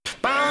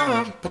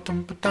Hey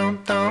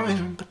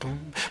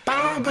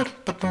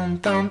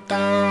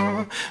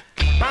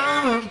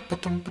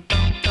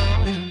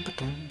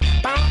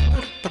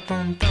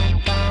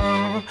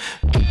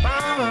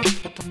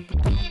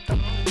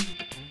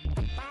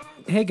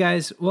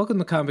guys, welcome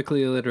to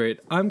Comically Illiterate.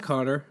 I'm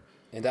Connor.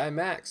 And I'm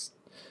Max.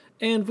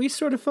 And we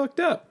sort of fucked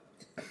up.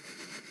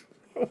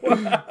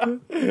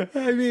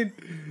 I mean,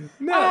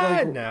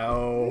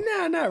 no,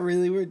 not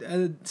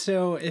really.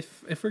 So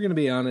if we're gonna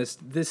be honest,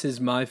 this is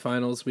my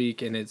finals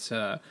week, and it's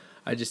I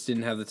just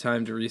didn't have the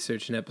time to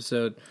research an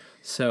episode.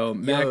 So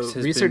Max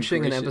has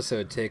researching been an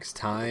episode takes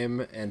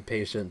time and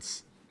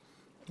patience,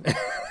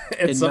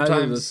 and sometimes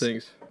neither of those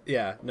things.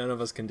 Yeah, none of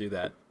us can do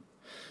that.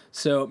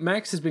 So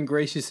Max has been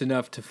gracious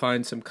enough to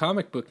find some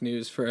comic book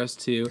news for us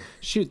to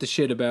shoot the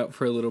shit about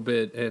for a little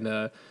bit,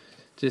 and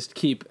just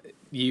keep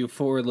you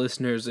four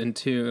listeners in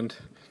tuned.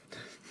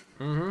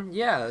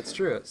 Yeah, that's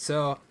true.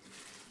 So,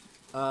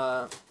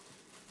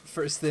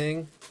 first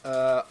thing,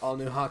 all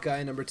new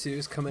Hawkeye #2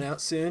 is coming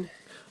out soon.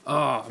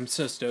 Oh, I'm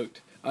so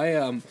stoked.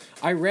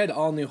 I read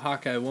All New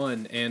Hawkeye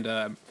 1,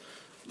 and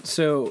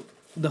so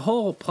the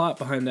whole plot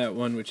behind that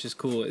one, which is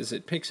cool, is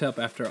it picks up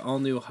after All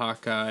New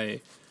Hawkeye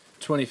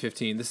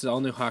 2015. This is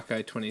All New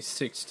Hawkeye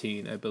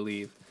 2016, I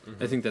believe.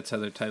 I think that's how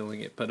they're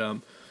titling it.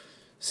 But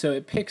so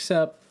it picks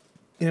up,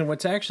 and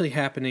what's actually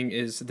happening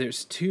is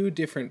there's two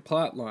different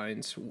plot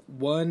lines.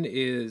 One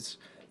is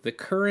the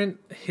current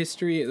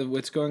history of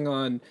what's going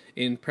on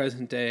in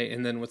present day,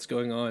 and then what's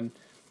going on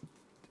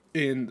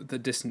in the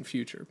distant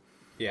future.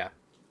 Yeah.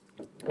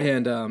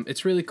 And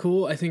it's really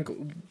cool. I think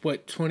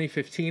what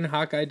 2015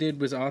 Hawkeye did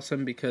was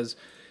awesome because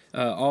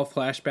all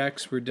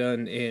flashbacks were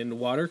done in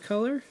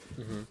watercolor.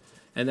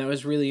 And that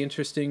was really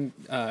interesting,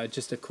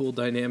 just a cool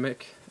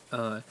dynamic.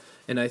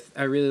 And I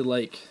really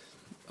like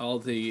all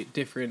the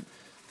different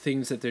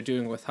things that they're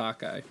doing with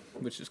Hawkeye,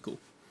 which is cool.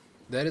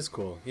 That is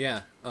cool,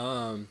 yeah.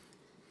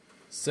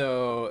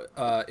 So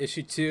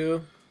issue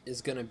 2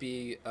 is going to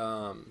be,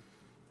 they're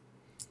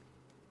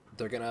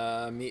going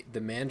to meet the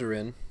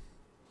Mandarin.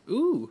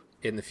 Ooh.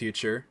 In the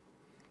future.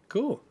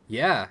 Cool.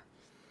 Yeah.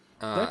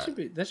 That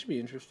should be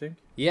interesting.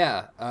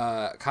 Yeah.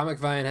 Comic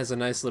Vine has a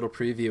nice little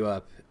preview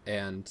up,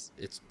 and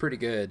it's pretty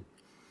good.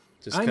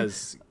 Just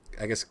because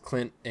I guess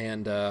Clint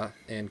and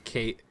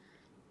Kate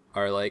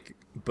are like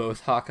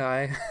both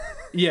Hawkeye.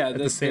 Yeah,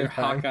 they're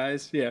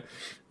Hawkeyes. Yeah.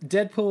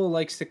 Deadpool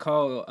likes to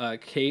call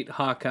Kate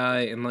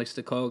Hawkeye and likes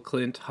to call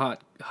Clint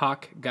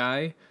Hawk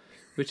Guy,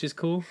 which is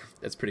cool.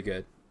 That's pretty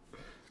good.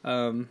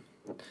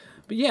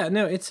 But yeah,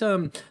 no, it's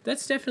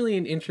that's definitely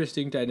an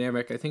interesting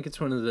dynamic. I think it's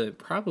one of the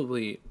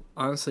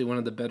honestly one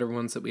of the better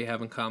ones that we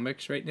have in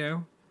comics right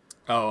now.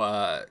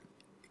 Oh,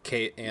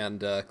 Kate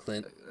and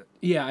Clint.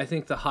 Yeah, I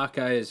think the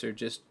Hawkeyes are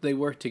they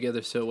work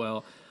together so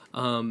well.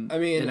 I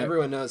mean,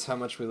 everyone knows how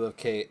much we love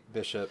Kate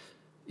Bishop.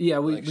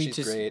 Yeah, she's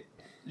just great.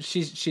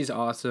 She's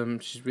awesome.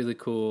 She's really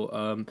cool.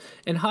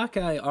 And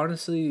Hawkeye,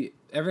 honestly,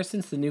 ever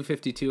since the New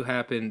 52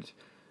 happened,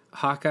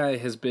 Hawkeye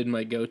has been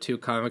my go-to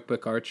comic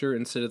book Archer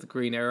instead of the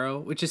Green Arrow,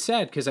 which is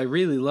sad because I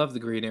really love the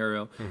Green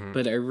Arrow,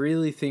 but I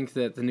really think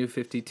that the New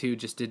 52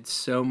 just did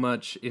so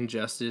much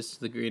injustice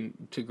to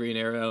Green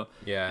Arrow.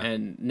 Yeah.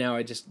 And now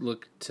I just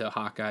look to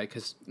Hawkeye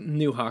because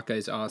new Hawkeye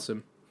is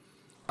awesome.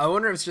 I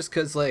wonder if it's just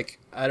because, like,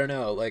 I don't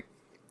know, like,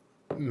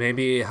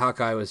 maybe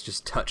Hawkeye was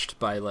just touched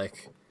by,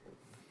 like,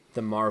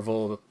 the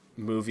Marvel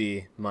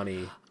movie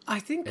money. I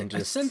think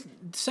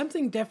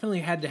something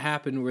definitely had to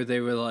happen where they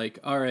were like,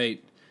 all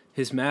right,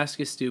 his mask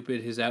is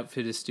stupid, his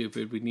outfit is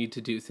stupid, we need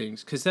to do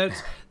things. Because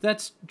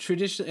that's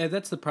traditionally,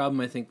 that's the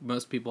problem I think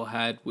most people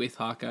had with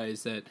Hawkeye,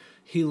 is that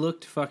he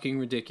looked fucking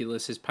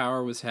ridiculous. His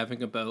power was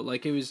having a boat.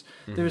 Like, it was,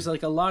 there was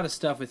like a lot of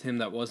stuff with him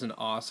that wasn't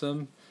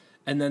awesome.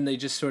 And then they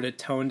just sort of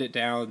toned it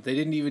down. They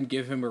didn't even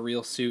give him a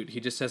real suit.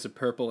 He just has a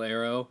purple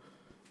arrow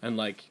and,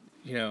 like,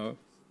 you know,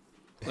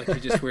 like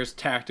he just wears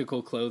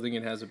tactical clothing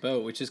and has a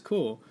boat, which is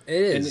cool.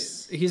 It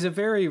is. And he's a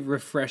very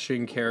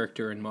refreshing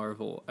character in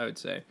Marvel, I would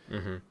say.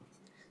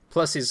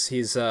 Plus,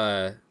 he's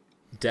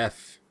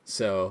deaf,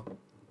 so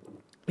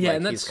yeah, like,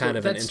 and he's kind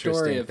of an interesting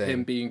story of thing.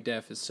 him being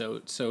deaf is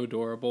so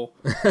adorable.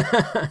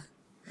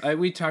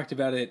 We talked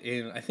about it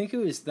in, I think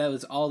that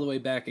was all the way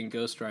back in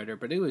Ghost Rider,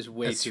 but it was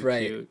way too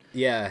cute.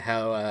 Yeah,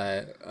 how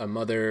a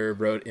mother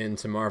wrote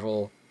into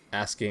Marvel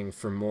asking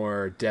for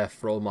more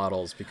deaf role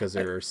models because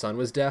her son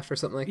was deaf or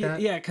something like that.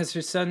 Yeah, because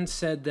her son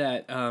said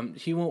that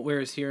he won't wear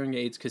his hearing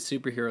aids because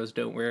superheroes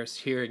don't wear his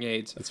hearing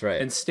aids. That's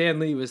right. And Stan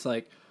Lee was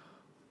like,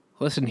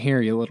 "Listen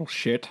here, you little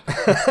shit.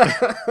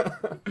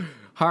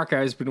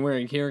 Hawkeye's been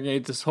wearing hearing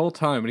aids this whole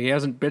time, and he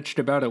hasn't bitched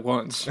about it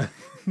once."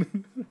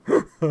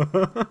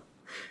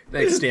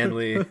 Thanks, Stan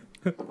Lee.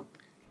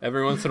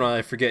 Every once in a while,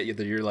 I forget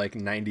that you're like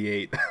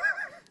 98.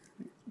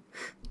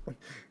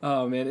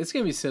 Oh man, it's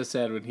gonna be so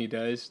sad when he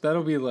dies.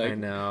 That'll be like, I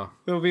know.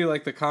 It'll be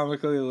like the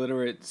comically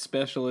illiterate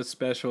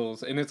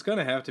specials, and it's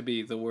gonna have to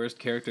be the worst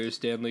characters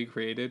Stan Lee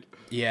created.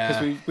 Yeah,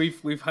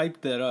 because we've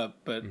hyped that up,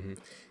 but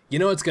you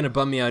know what's gonna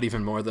bum me out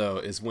even more though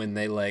is when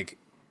they like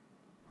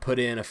put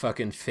in a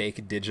fucking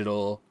fake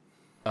digital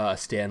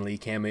Stan Lee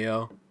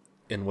cameo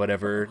in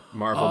whatever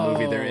Marvel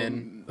movie they're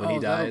in when he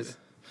dies.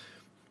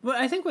 Well,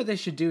 I think what they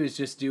should do is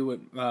just do what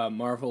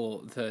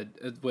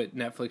what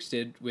Netflix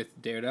did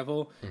with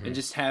Daredevil, and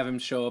just have him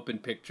show up in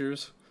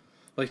pictures.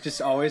 Like,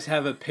 just always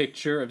have a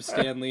picture of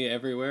Stan Lee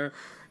everywhere.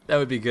 That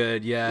would be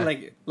good, yeah.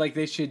 Like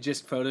they should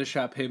just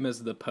Photoshop him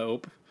as the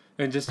Pope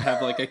and just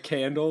have like a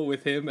candle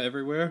with him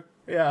everywhere.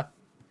 Yeah.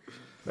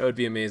 That would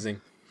be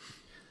amazing.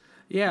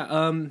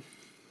 Yeah,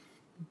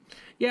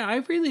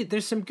 yeah,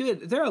 there's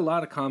there are a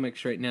lot of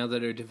comics right now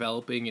that are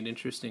developing in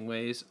interesting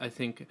ways. I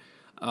think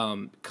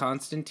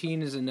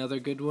Constantine is another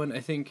good one.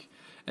 I think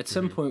at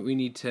some point we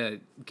need to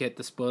get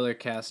the spoiler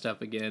cast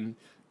up again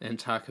and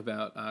talk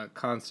about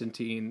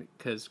Constantine,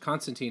 because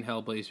Constantine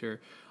Hellblazer,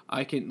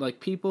 I can, like,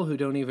 people who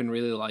don't even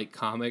really like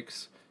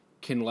comics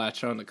can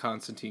latch on to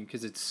Constantine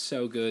because it's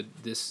so good,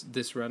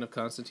 this run of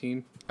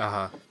Constantine.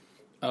 Uh-huh.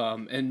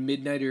 And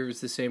Midnighter is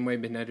the same way.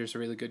 Midnighter's a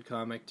really good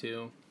comic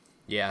too.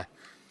 Yeah.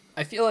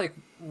 I feel like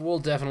we'll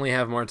definitely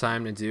have more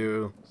time to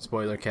do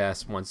spoiler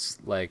cast once,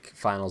 like,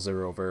 finals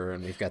are over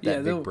and we've got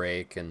that big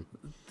break. And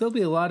there'll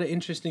be a lot of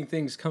interesting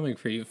things coming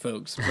for you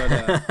folks.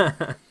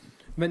 But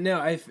but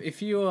no,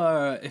 if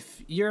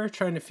you're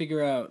trying to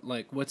figure out,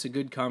 like, what's a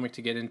good comic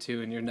to get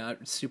into and you're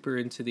not super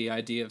into the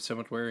idea of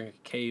someone wearing a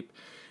cape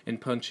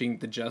and punching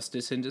the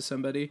justice into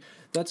somebody,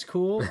 that's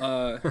cool.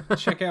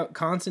 Check out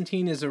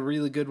Constantine is a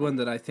really good one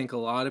that I think a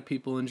lot of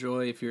people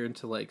enjoy. If you're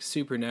into, like,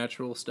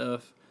 supernatural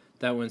stuff,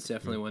 that one's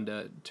definitely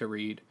one to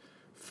read.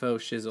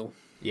 Faux shizzle.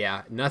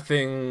 Yeah,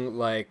 nothing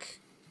like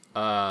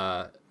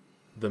the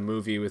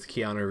movie with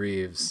Keanu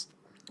Reeves.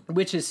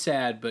 Which is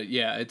sad, but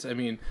yeah,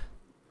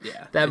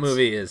 that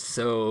movie is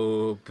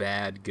so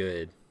bad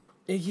good.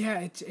 Yeah,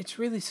 it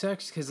really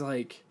sucks because,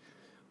 like,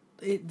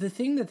 the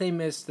thing that they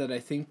missed that I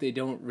think they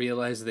don't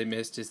realize they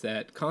missed is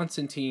that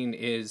Constantine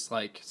is,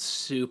 like,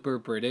 super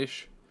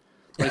British.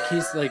 Like,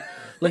 he's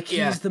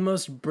he's the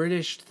most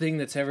British thing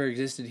that's ever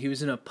existed. He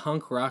was in a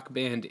punk rock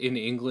band in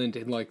England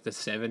in, like, the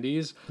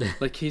 70s.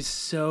 Like, he's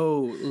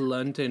so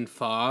London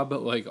fob,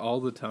 like,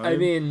 all the time. I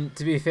mean,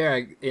 to be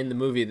fair, in the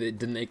movie,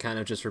 didn't they kind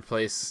of just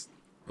replace,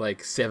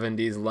 like,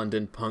 70s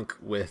London punk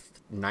with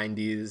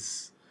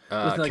 90s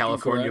like,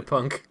 California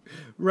punk?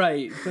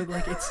 Right, but,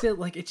 like, it's still,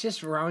 like, it's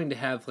just wrong to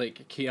have,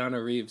 like,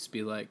 Keanu Reeves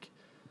be like,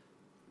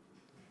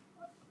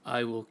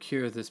 I will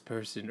cure this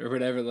person, or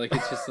whatever. Like,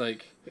 it's just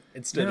like,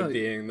 instead of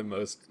being the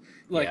most,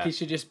 like, he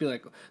should just be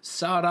like,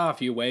 sod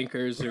off, you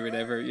wankers, or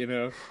whatever, you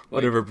know, like,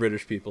 whatever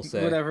British people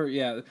say. Whatever,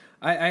 yeah.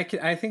 I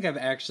think I've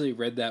actually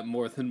read that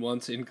more than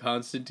once in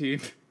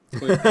Constantine,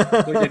 like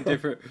in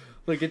different,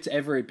 like, it's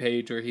every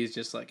page where he's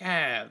just like,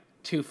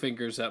 2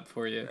 fingers up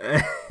for you.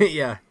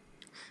 Yeah,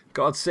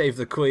 God save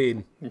the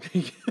Queen.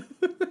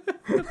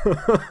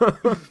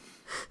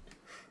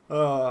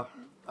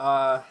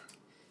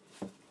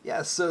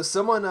 Yeah, so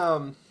someone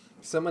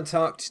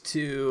talked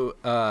to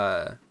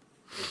the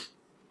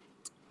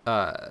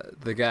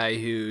guy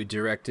who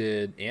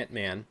directed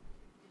Ant-Man.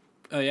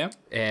 Oh yeah?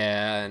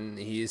 And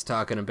he's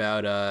talking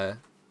about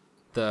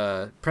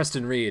the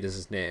Preston Reed is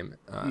his name.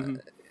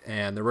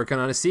 And they're working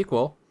on a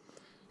sequel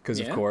because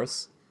of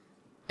course.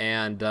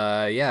 And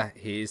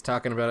he's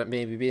talking about it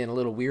maybe being a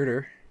little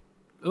weirder.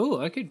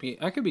 Oh, I could be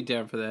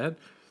down for that.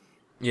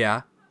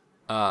 Yeah.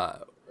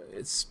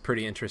 It's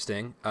pretty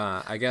interesting.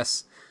 I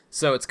guess.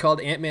 So it's called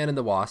Ant-Man and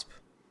the Wasp.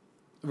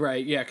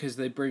 Right, yeah, because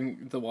they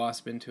bring the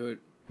Wasp into it.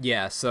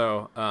 Yeah,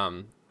 so,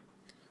 at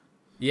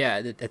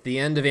the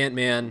end of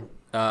Ant-Man,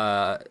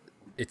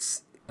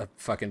 it's a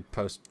fucking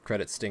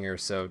post-credit stinger,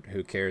 so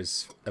who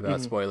cares about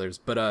spoilers.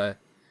 But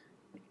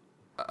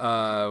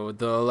the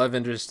love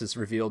interest is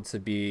revealed to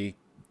be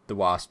the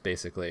Wasp,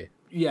 basically.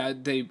 Yeah,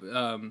 they...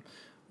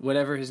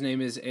 whatever his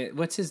name is...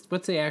 What's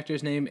the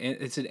actor's name?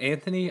 Is it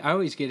Anthony? I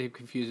always get him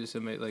confused with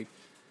somebody, like...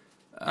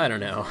 I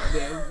don't know.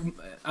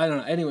 I don't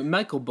know. Anyway,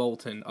 Michael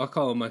Bolton. I'll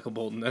call him Michael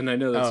Bolton, and I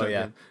know that's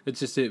good. It's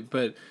just it.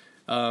 But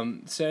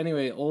so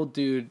anyway, old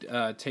dude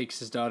takes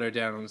his daughter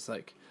down and was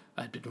like,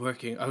 I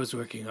was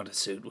working on a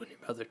suit when your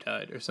mother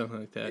died," or something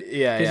like that.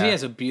 Yeah, because he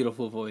has a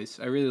beautiful voice.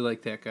 I really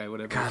like that guy.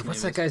 Whatever. God,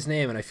 what's that guy's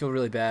name? And I feel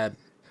really bad.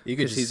 You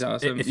could he's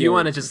awesome. If you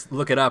want to just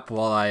look it up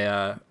while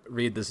I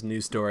read this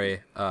news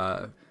story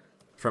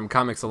from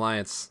Comics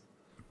Alliance,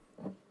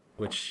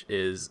 which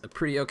is a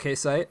pretty okay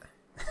site.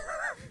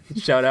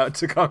 Shout out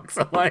to Comics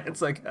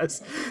Alliance, I guess.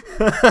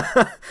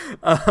 That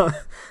was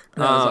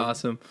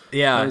awesome.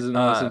 Yeah. That was an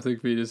awesome thing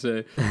for you to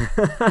say.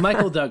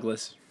 Michael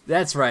Douglas.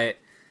 That's right.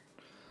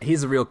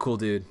 He's a real cool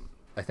dude,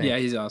 I think. Yeah,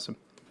 he's awesome.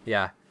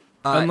 Yeah.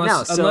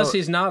 Unless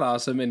he's not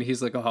awesome and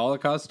he's like a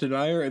Holocaust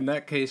denier, in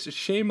that case,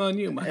 shame on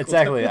you, Michael.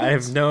 Exactly.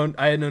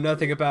 I know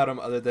nothing about him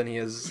other than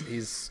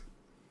he's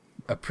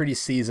a pretty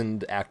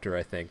seasoned actor,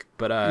 I think.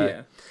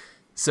 But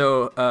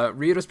so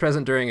Reed was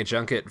present during a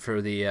junket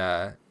for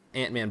the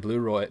Ant-Man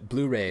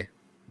Blu-ray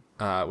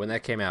when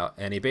that came out,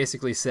 and he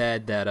basically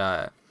said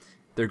that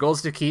their goal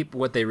is to keep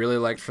what they really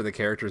liked for the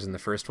characters in the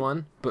first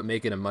one, but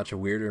make it a much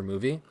weirder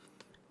movie.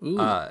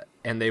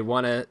 And they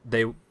want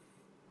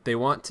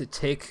to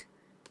take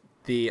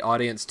the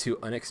audience to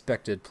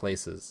unexpected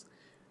places,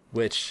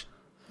 which,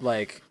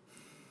 like,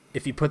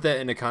 if you put that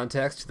into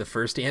context, the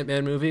first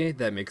Ant-Man movie,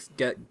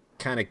 that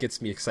kind of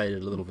gets me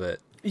excited a little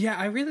bit. Yeah,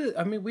 I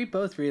mean, we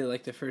both really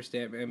like the first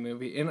Ant-Man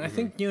movie, and I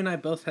think you and I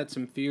both had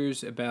some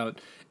fears about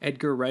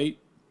Edgar Wright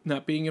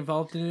not being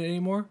involved in it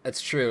anymore.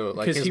 That's true.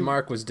 Like, his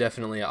mark was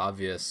definitely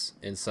obvious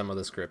in some of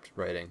the script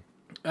writing.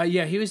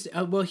 Yeah, he was.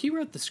 Well, he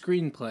wrote the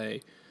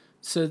screenplay,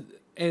 so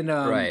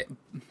right.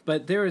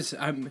 But there is,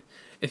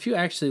 if you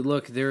actually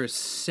look, there are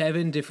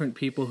 7 different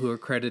people who are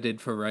credited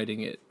for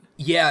writing it.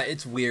 Yeah,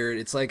 it's weird.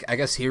 It's like, I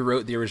guess he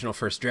wrote the original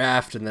first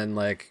draft, and then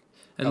like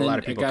a lot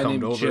of people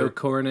come over. Joe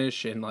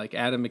Cornish and like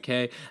Adam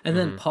McKay, and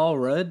then Paul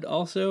Rudd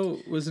also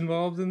was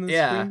involved in the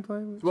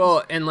screenplay.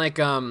 Well, and like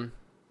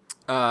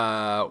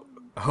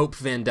Hope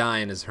Van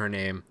Dyne is her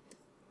name,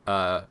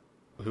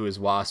 who is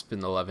Wasp in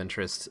the love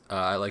interest.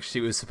 Like,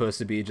 she was supposed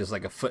to be just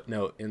like a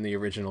footnote in the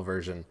original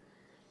version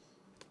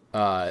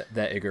that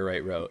Edgar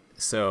Wright wrote.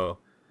 So,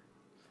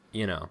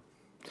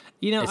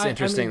 it's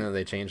interesting that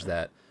they changed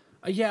that.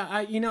 Yeah,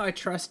 I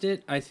trust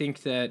it. I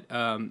think that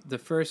the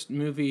first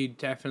movie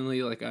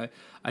definitely, like,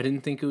 I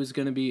didn't think it was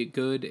going to be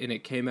good, and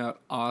it came out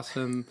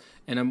awesome.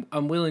 And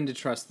I'm willing to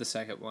trust the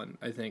second one.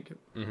 I think,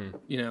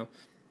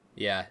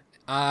 Yeah,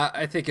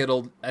 I think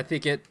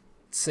it's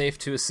safe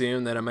to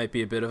assume that it might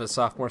be a bit of a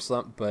sophomore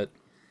slump, but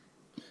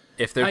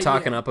if they're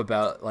talking up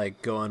about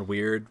like going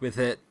weird with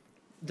it,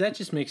 that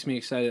just makes me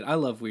excited. I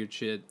love weird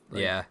shit.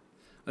 Like, yeah.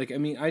 Like, I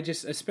mean,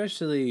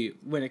 especially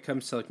when it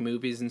comes to like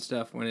movies and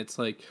stuff, when it's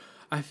like,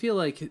 I feel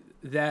like it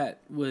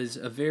was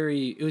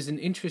an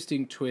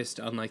interesting twist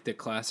on like the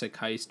classic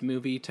heist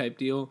movie type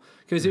deal,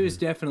 because it was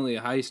definitely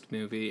a heist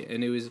movie,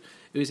 and it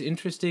was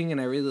interesting,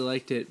 and I really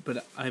liked it,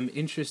 but I'm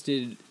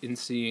interested in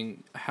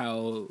seeing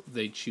how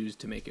they choose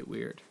to make it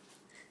weird.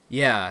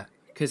 Yeah.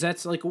 Because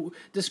that's like,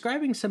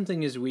 describing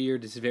something as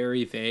weird is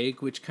very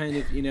vague, which kind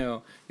of,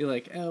 you're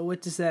like, oh,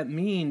 what does that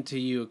mean to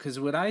you? Because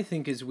what I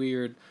think is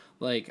weird,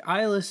 like,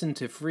 I listen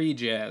to free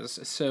jazz,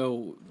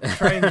 so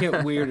try and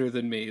get weirder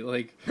than me.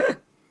 Like,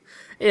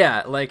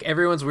 yeah, like,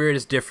 everyone's weird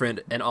is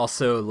different, and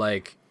also,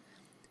 like,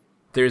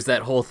 there's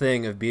that whole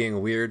thing of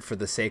being weird for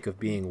the sake of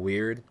being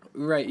weird.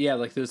 Right, yeah,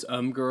 like those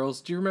girls.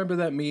 Do you remember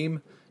that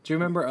meme? Do you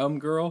remember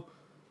girl?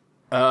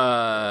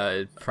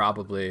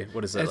 Probably.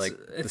 What is that,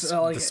 it's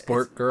the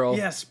sport girl?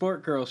 Yeah,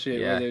 sport girl shit,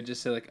 where they would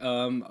just say, like,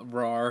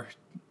 rar,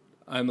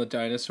 I'm a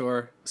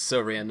dinosaur. So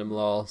random,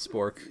 lol,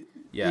 spork.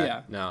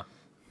 Yeah. No.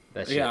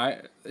 That shit.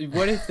 Yeah,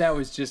 what if that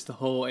was just the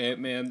whole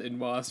Ant-Man and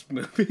Wasp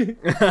movie?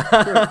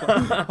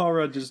 Paul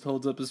Rudd just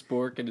holds up a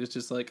spork and it's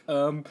just like,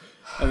 and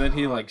then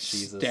he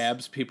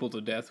stabs people to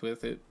death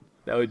with it.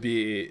 That would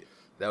be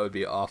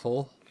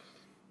awful.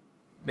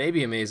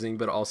 Maybe amazing,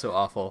 but also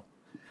awful.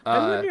 I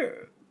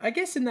wonder, I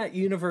guess in that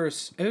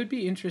universe, it would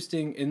be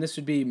interesting, and this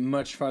would be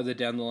much farther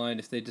down the line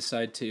if they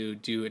decide to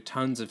do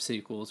tons of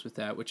sequels with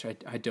that, which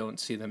I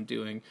don't see them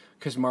doing,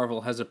 because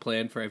Marvel has a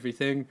plan for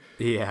everything.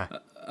 Yeah.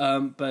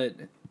 But,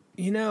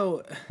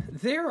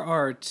 there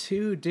are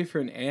 2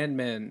 different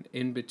Ant-Men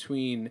in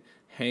between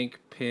Hank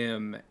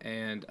Pym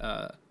and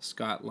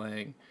Scott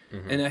Lang.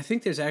 Mm-hmm. And I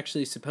think there's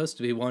actually supposed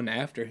to be one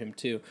after him,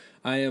 too.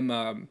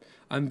 I'm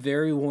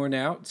very worn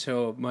out,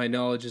 so my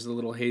knowledge is a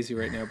little hazy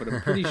right now, but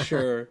I'm pretty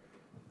sure...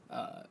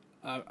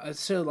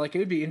 So, like, it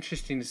would be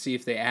interesting to see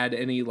if they add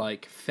any,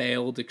 like,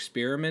 failed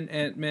experiment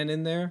Ant-Man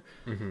in there.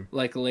 Mm-hmm.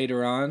 Like,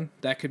 later on.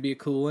 That could be a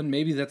cool one.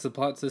 Maybe that's the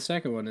plot to the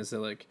second one, is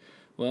that, like,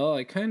 well,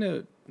 I kind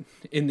of...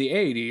 In the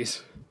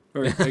 80s,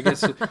 or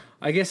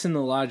I guess in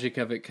the logic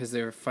of it, because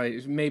they were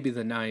fighting... Maybe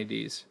the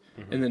 90s.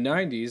 Mm-hmm. In the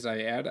 90s,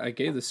 I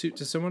gave the suit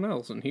to someone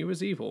else, and he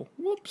was evil.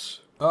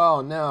 Whoops.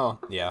 Oh, no.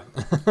 Yeah.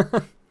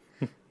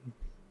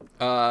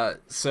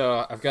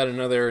 So, I've got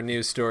another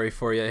news story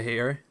for you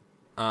here.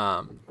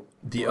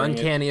 The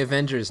Uncanny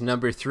Avengers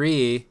number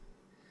 3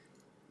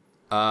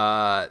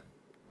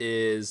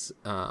 is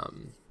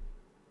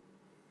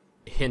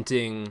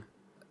hinting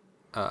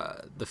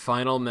the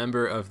final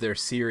member of their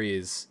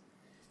series,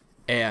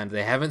 and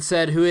they haven't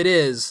said who it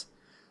is,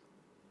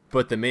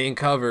 but the main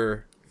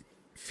cover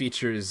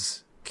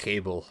features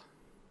Cable.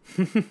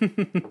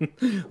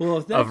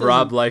 Well, of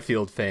Rob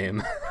Liefeld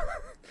fame.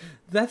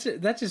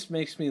 That just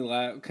makes me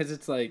laugh, because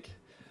it's like,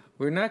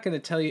 we're not going to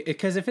tell you,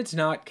 because if it's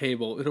not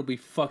Cable, it'll be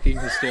fucking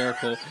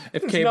hysterical.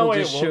 If Cable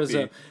just shows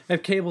up,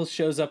 if Cable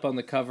shows up on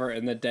the cover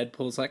and then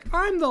Deadpool's like,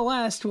 I'm the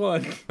last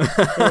one, or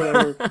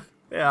whatever.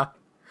 Yeah.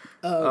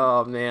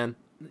 Oh man.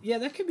 Yeah,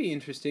 that could be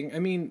interesting. I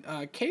mean,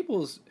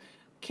 Cable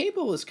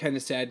is kind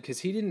of sad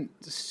because he didn't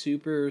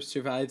super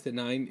survive the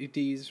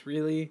 90s,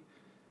 really.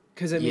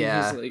 Because I mean,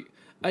 he's like,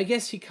 I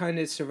guess he kind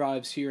of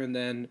survives here and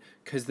then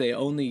because they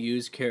only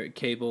use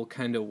Cable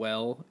kind of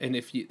well, and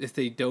if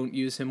they don't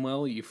use him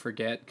well, you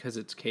forget because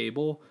it's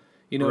Cable.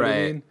 You know what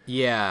I mean?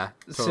 Yeah,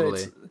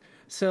 totally.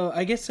 So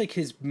I guess like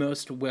his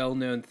most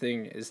well-known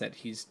thing is that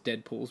he's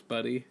Deadpool's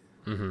buddy.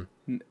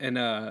 Mm-hmm.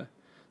 And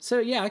so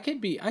yeah, I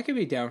could be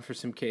down for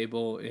some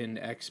Cable in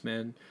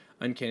X-Men,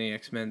 Uncanny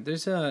X-Men.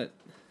 There's or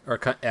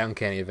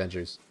Uncanny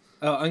Avengers.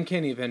 Oh,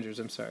 Uncanny Avengers.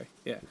 I'm sorry.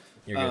 Yeah.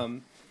 You're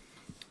good.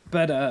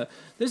 But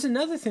there's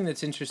another thing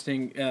that's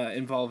interesting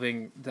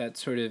involving that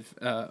sort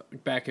of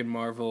back in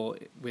Marvel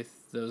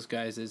with those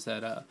guys is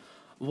that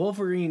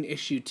Wolverine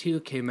issue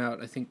 2 came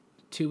out, I think,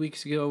 2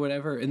 weeks ago or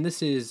whatever, and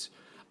this is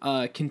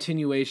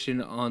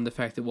continuation on the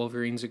fact that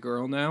Wolverine's a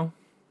girl now.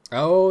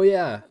 Oh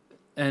yeah,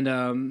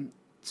 and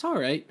it's all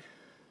right.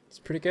 It's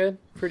pretty good.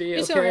 Pretty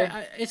it's okay. All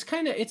right. It's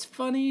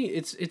funny.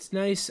 It's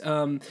nice.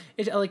 I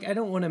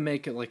don't want to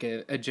make it like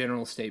a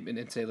general statement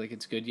and say like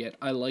it's good yet.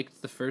 I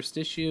liked the first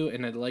issue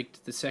and I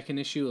liked the second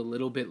issue a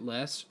little bit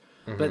less.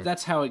 But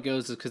that's how it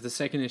goes, is because the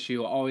second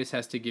issue always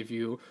has to give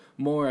you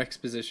more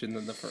exposition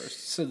than the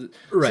first. So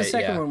the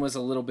second one was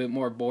a little bit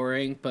more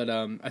boring, but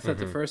I thought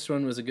the first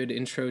one was a good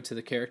intro to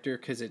the character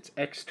because it's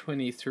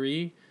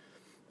X-23.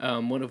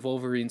 One of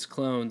Wolverine's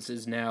clones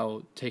is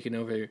now taken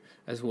over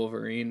as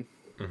Wolverine,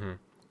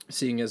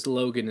 seeing as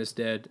Logan is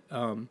dead.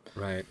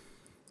 Right.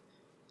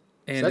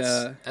 And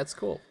so that's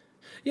cool.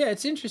 Yeah,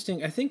 it's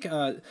interesting. I think,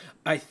 and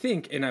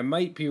I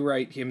might be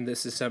right in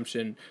this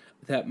assumption,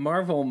 that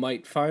Marvel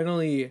might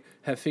finally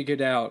have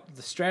figured out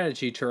the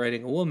strategy to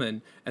writing a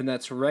woman, and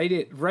that's write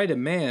a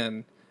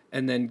man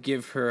and then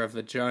give her a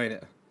vagina.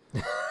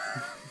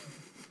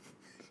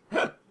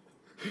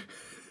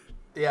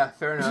 Yeah,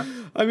 fair enough.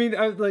 I mean,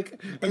 it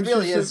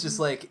really is just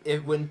like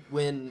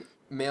when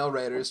male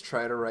writers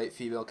try to write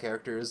female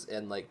characters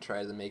and like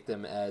try to make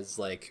them as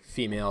like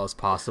female as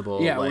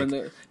possible. Yeah,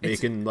 like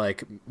making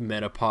like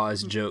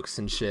menopause jokes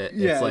and shit.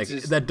 Yeah, it's like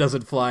that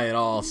doesn't fly at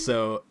all.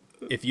 So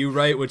if you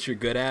write what you're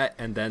good at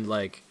and then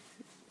like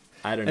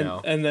I don't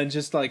know. And then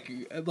just like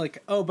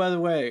oh, by the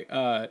way,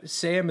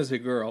 Sam is a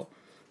girl.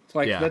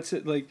 Like that's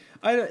it. Like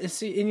I don't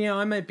see, and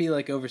I might be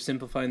like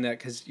oversimplifying that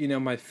because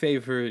my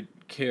favorite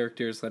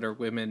characters that are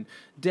women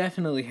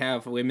definitely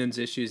have women's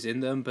issues in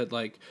them, but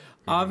like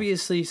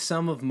obviously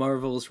some of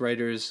Marvel's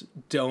writers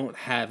don't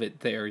have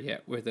it there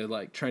yet, where they're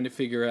like trying to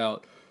figure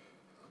out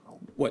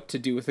what to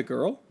do with a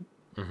girl.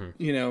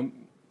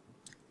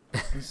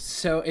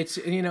 So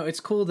it's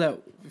cool that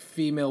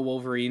female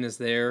Wolverine is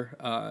there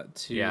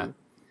to. Yeah,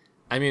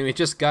 I mean, we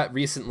just got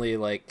recently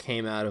like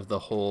came out of the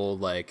whole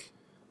like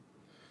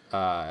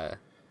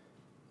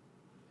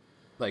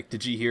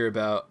did you hear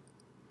about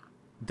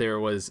there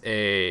was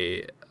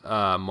a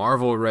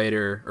Marvel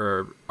writer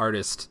or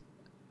artist,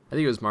 I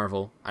think it was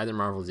Marvel, either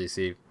Marvel or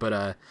DC,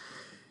 but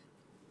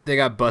they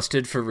got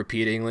busted for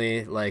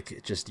repeatedly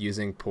like just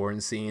using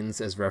porn scenes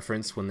as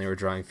reference when they were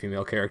drawing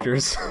female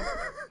characters.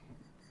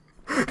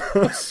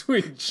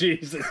 Sweet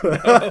Jesus.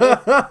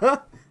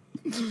 No.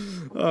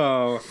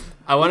 Oh,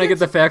 I want to get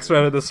the facts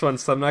right on this one,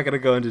 so I'm not going to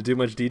go into too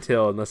much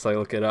detail unless I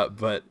look it up,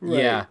 but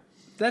yeah.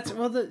 That's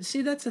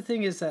that's the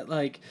thing is that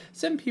like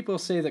some people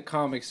say that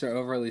comics are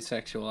overly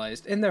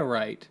sexualized, and they're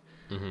right.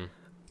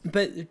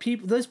 But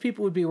those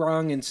people would be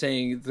wrong in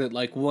saying that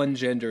like one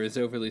gender is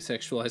overly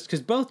sexualized, because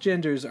both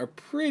genders are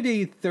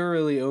pretty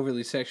thoroughly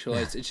overly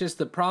sexualized. It's just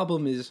the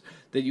problem is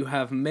that you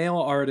have male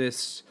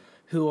artists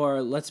who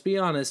are, let's be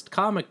honest,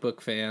 comic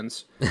book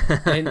fans,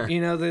 and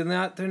they're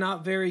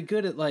not very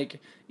good at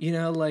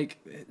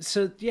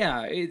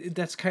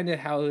that's kind of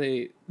how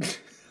they.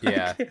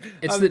 Yeah,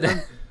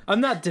 I'm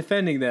not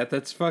defending that.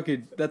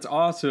 That's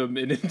awesome,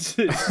 and it's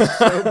so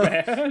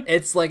bad.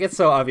 It's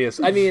so obvious.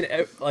 I mean,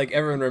 like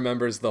everyone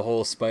remembers the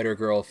whole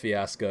Spider-Girl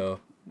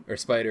fiasco or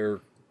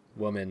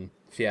Spider-Woman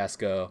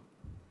fiasco.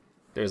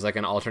 There's like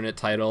an alternate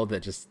title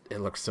that it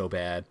looks so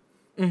bad.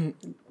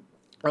 Mm-hmm.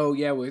 Oh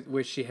yeah,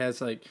 where she has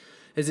like,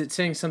 is it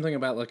saying something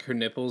about like her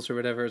nipples or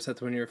whatever? Is that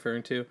the one you're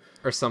referring to?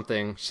 Or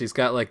something. She's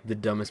got like the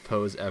dumbest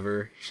pose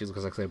ever. She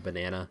looks like a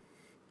banana.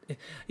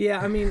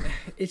 Yeah, I mean,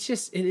 it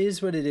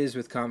is what it is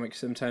with comics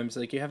sometimes.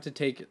 Like you have to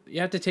take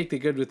the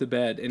good with the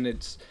bad,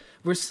 and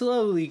we're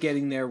slowly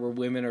getting there where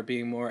women are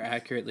being more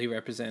accurately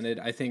represented.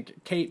 I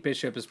think Kate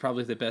Bishop is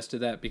probably the best of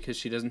that because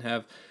she doesn't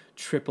have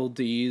triple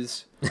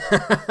D's.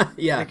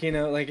 Yeah.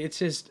 Like it's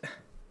just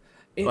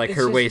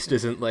her waist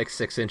isn't like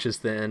 6 inches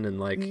thin and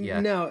like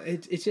No,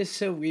 it's just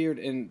so weird,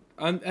 and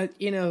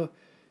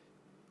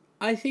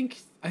I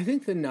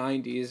think the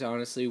 90s,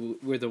 honestly,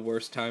 were the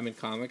worst time in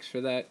comics for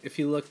that. If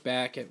you look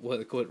back at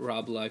what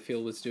Rob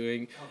Liefeld was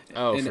doing.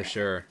 For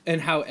sure. And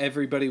how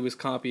everybody was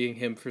copying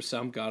him for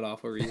some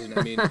god-awful reason.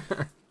 I mean,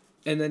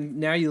 and then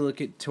now you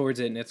look towards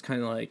it, and it's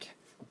kind of like,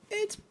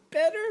 it's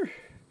better.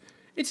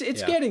 It's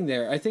getting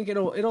there. I think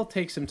it'll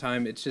take some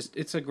time.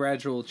 It's a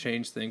gradual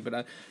change thing.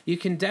 But you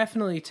can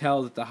definitely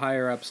tell that the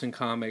higher-ups in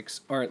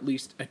comics are at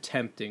least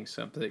attempting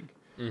something,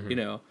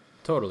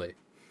 Totally.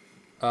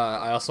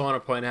 I also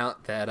want to point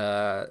out that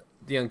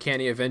the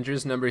Uncanny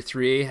Avengers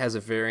 #3 has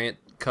a variant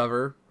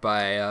cover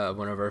by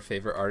one of our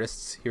favorite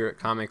artists here at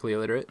Comically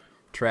Illiterate,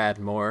 Tradd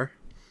Moore.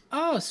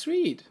 Oh,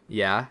 sweet.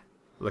 Yeah,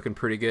 looking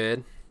pretty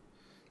good.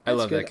 I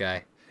love that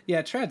guy.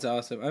 Yeah, Tradd's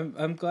awesome.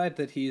 I'm glad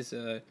that he's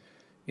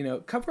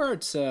cover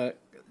art's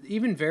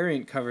even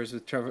variant covers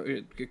with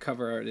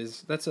cover art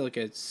that's like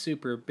a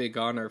super big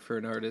honor for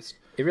an artist.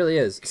 It really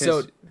is.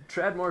 So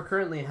Tradd Moore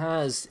currently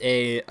has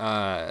a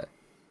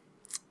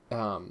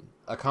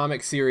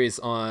comic series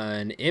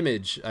on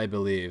Image, I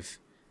believe,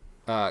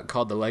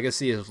 called The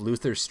Legacy of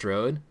Luther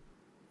Strode.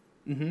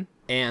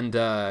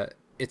 and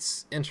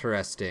it's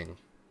interesting.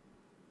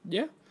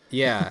 Yeah.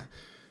 Yeah,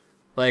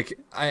 like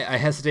I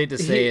hesitate to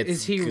say it's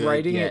is he good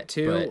writing yet, it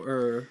too, but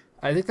or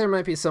I think there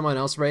might be someone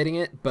else writing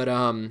it, but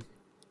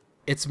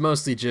it's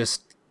mostly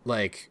just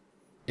like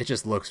it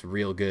just looks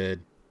real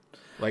good.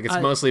 Like it's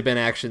mostly been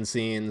action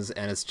scenes,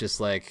 and it's just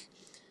like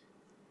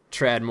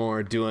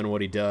Tradmore doing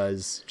what he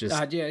does.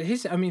 Just yeah,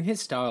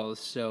 his style is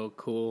so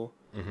cool.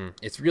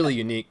 it's really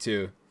unique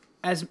too.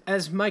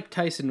 As Mike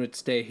Tyson would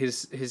say,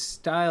 his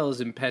style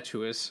is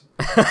impetuous.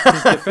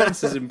 His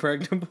defense is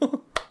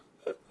impregnable.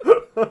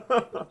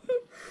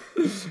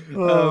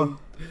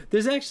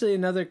 There's actually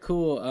another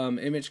cool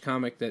Image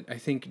comic that I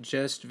think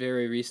just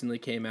very recently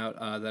came out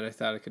that I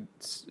thought I could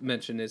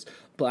mention is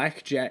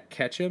Black Jack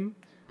Ketchum.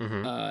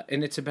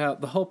 And it's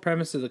about the whole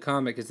premise of the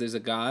comic is there's a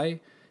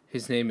guy,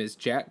 his name is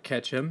Jack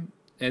Ketchum,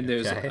 and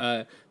there's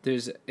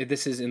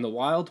this is in the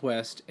Wild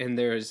West, and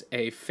there's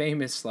a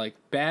famous like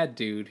bad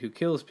dude who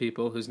kills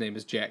people whose name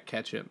is Jack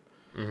Ketchum.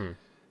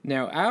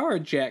 Now our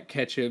Jack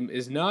Ketchum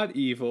is not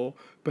evil,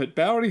 but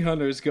bounty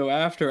hunters go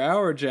after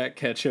our Jack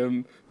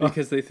Ketchum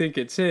because they think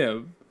it's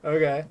him.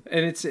 Okay.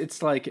 And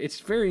it's like it's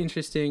very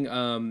interesting.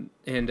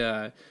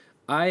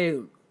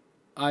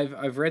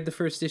 I've read the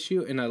first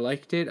issue and I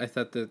liked it. I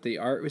thought that the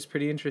art was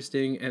pretty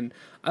interesting, and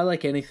I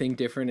like anything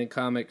different in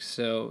comics,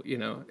 so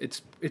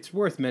it's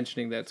worth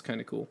mentioning that it's kind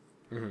of cool.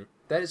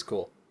 That is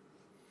cool.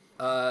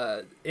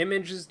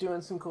 Image is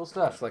doing some cool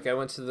stuff. Like I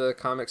went to the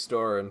comic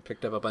store and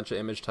picked up a bunch of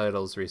Image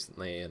titles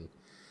recently, and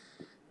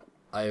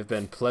I have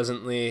been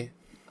pleasantly,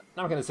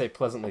 not going to say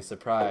pleasantly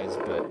surprised,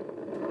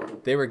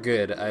 but they were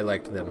good. I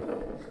liked them.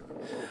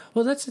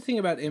 Well, that's the thing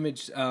about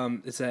Image,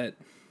 is that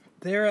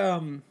they're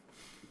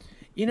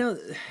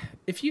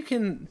if you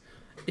can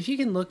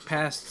look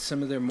past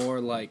some of their more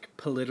like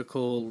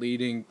political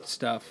leading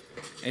stuff,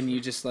 and you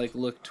just like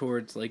look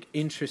towards like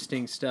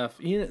interesting stuff,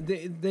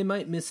 they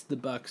might miss the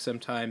buck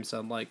sometimes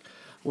on like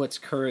what's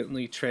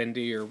currently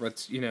trendy or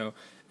what's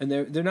and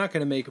they're not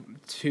going to make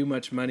too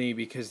much money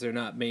because they're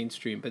not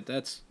mainstream, but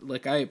that's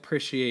like I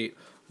appreciate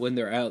when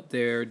they're out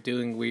there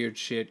doing weird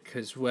shit,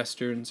 because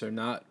westerns are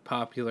not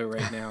popular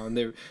right now, and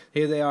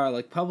here they are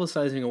like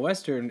publicizing a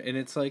western, and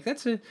it's like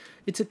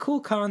it's a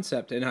cool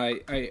concept, and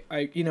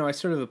I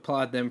sort of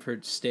applaud them for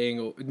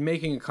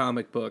making a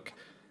comic book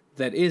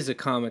that is a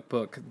comic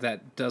book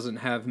that doesn't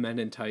have men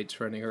in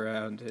tights running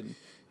around, and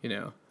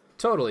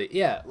Totally,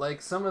 yeah.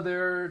 Like some of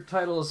their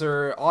titles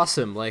are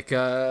awesome. Like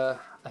I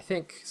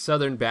think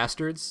Southern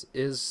Bastards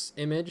is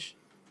Image,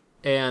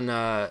 and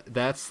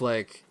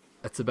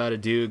that's about a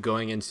dude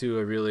going into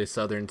a really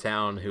southern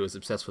town who is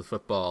obsessed with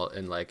football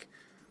and like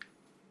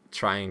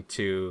trying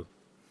to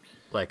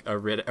like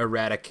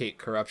eradicate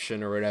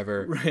corruption or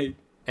whatever. Right.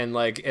 And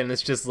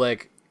it's just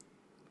like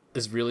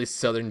this really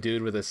southern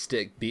dude with a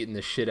stick beating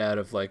the shit out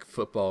of like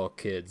football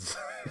kids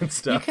and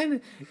stuff.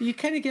 You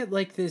kind of get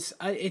like this.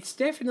 It's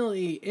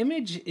definitely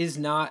Image is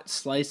not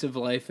slice of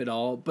life at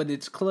all, but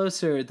it's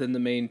closer than the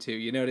main two.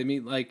 You know what I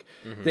mean? Like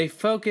they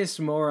focus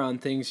more on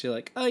things. You're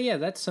like, oh yeah,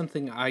 that's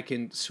something I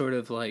can sort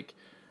of like.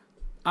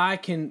 I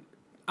can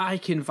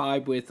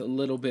vibe with a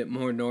little bit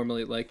more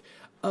normally. Like,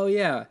 oh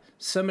yeah,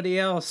 somebody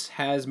else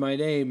has my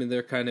name and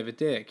they're kind of a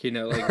dick.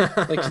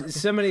 Like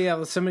somebody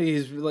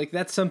who's like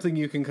that's something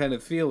you can kind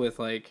of feel with.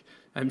 Like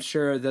I'm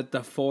sure that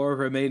the 4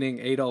 remaining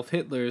Adolf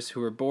Hitlers who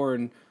were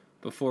born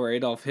before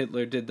Adolf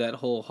Hitler did that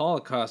whole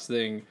Holocaust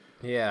thing,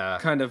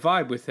 kind of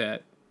vibe with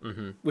that.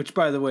 Which,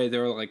 by the way,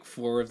 there are like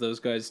 4 of those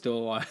guys still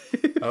alive.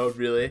 Oh,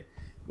 really?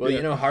 Well,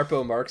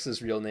 Harpo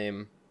Marx's real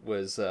name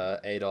was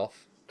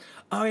Adolf.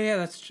 Oh yeah,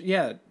 that's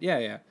yeah.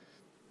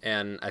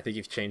 And I think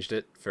you've changed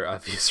it for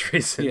obvious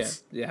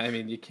reasons. Yeah. I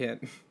mean, you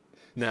can't.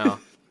 No.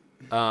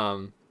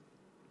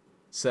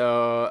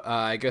 So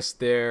I guess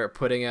they're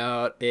putting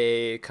out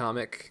a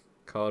comic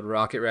called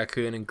Rocket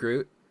Raccoon and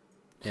Groot,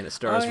 and it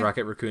stars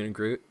Rocket Raccoon and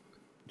Groot.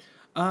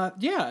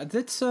 Yeah,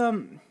 that's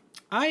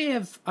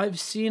I've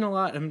seen a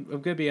lot. I'm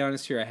gonna be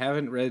honest here. I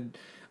haven't read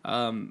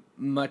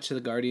much of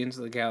the Guardians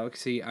of the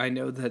Galaxy. I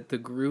know that the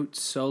Groot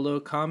solo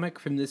comic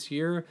from this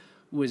year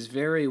was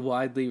very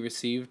widely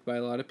received by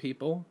a lot of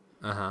people.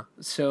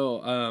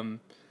 So,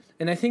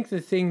 and I think the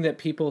thing that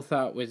people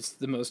thought was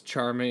the most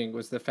charming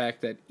was the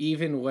fact that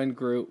even when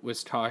Groot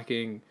was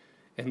talking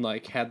and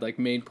like had like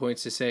main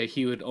points to say,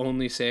 he would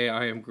only say,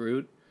 "I am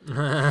Groot."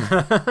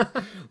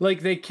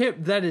 Like they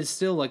kept that is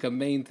still like a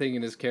main thing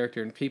in his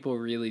character, and people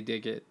really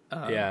dig it.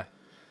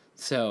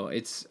 So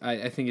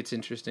I think it's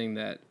interesting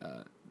that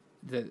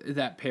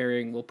that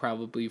pairing will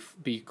probably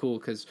be cool,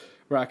 because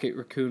Rocket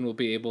Raccoon will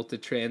be able to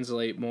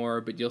translate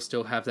more, but you'll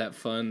still have that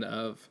fun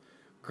of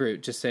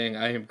Groot just saying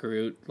 "I am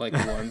Groot" like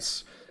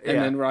once, and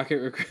then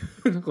Rocket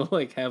Raccoon will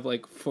like have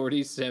like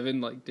 47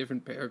 like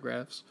different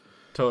paragraphs.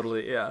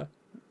 Totally, yeah.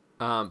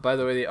 By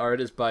the way, the art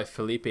is by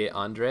Felipe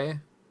Andre.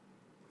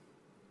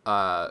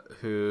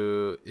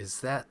 Who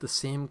is that? The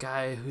same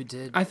guy who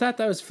did? I thought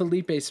that was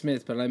Felipe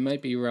Smith, but I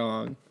might be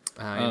wrong.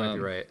 You might be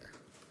right.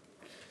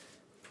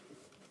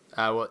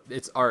 Well,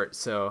 it's art,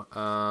 so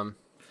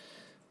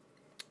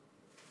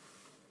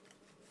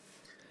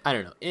I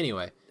don't know.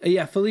 Anyway.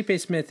 Yeah, Felipe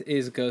Smith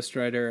is Ghost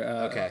Rider.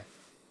 Okay.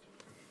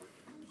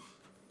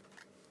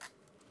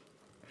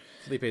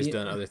 Felipe's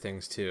done other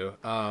things too.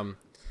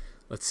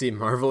 Let's see.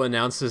 Marvel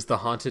announces the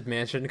Haunted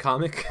Mansion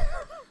comic.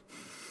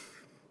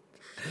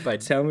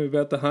 Tell me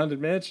about the Haunted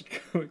Mansion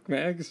comic,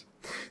 Mags.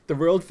 The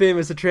world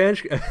famous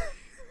attraction.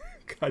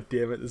 God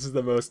damn it! This is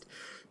the most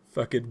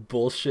fucking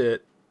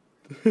bullshit.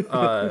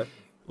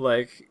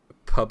 Like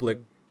public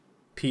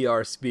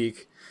PR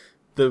speak.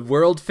 The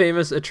world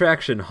famous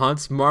attraction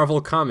haunts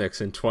Marvel Comics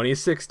in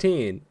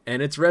 2016,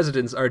 and its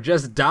residents are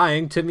just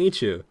dying to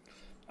meet you.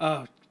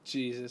 Oh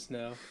Jesus,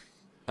 no.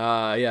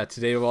 Yeah,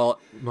 today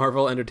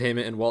Marvel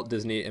Entertainment and Walt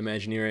Disney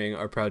Imagineering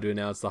are proud to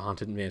announce the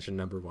Haunted Mansion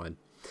 #1.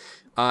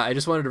 I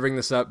just wanted to bring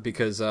this up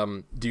because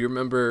do you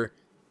remember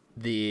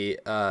the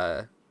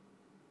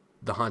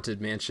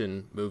Haunted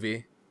Mansion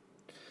movie?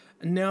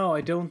 No,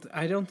 I don't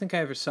think I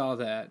ever saw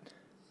that.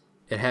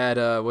 It had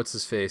what's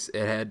his face?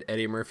 It had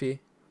Eddie Murphy.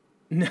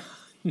 No.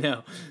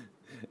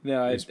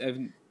 I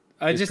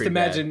just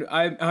imagine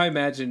I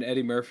imagine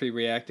Eddie Murphy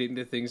reacting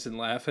to things and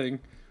laughing.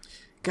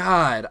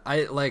 God,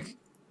 I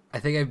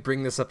think I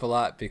bring this up a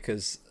lot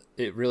because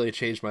it really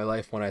changed my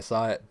life when I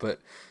saw it. But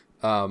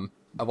I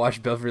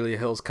watched Beverly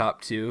Hills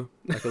Cop 2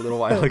 like a little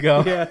while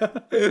ago.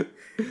 Yeah.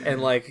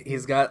 And like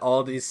he's got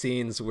all these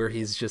scenes where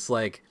he's just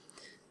like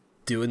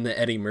doing the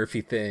Eddie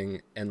Murphy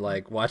thing, and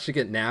like watching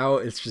it now,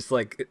 it's just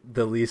like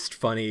the least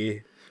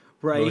funny,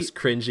 most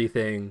cringy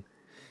thing.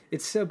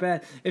 It's so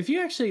bad. If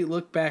you actually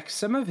look back,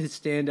 some of his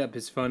stand-up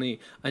is funny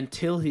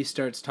until he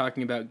starts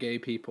talking about gay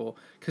people.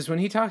 Because when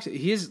he talks,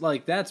 he's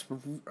like, it's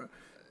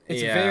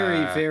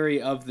very,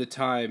 very of the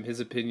time,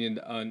 his opinion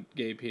on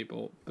gay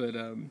people. But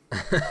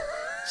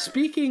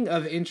speaking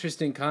of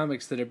interesting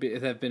comics that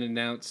have been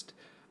announced,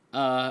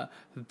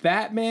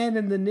 Batman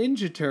and the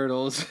Ninja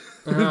Turtles,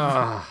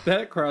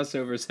 that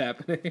crossover's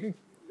happening.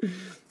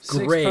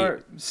 Great.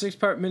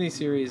 Six-part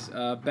miniseries,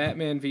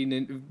 Batman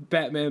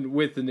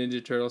with the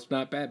Ninja Turtles,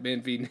 not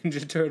Batman v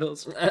Ninja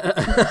Turtles.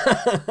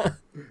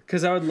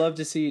 Because I would love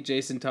to see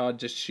Jason Todd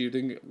just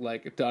shooting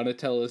like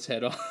Donatello's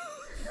head off.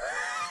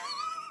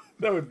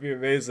 That would be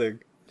amazing.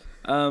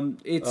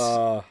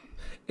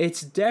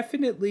 It's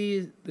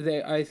definitely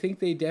I think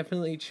they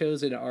definitely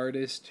chose an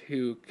artist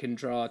who can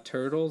draw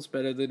turtles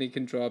better than he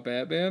can draw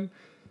Batman.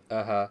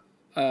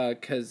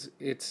 Because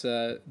it's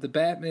the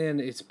Batman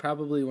is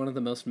probably one of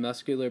the most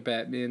muscular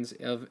Batmans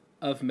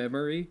of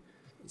memory.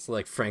 It's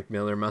like Frank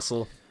Miller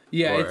muscle.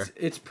 Yeah,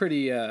 it's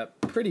pretty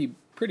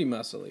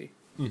muscly.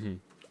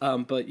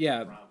 Mm-hmm. But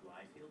yeah,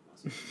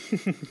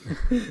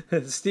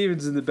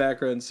 Steven's in the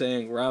background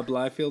saying Rob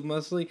Liefeld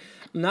muscly.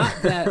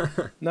 Not that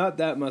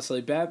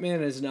muscly.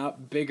 Batman is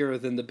not bigger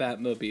than the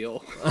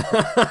Batmobile.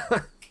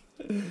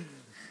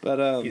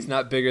 But he's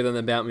not bigger than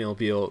the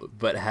Batmobile,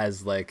 but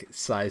has like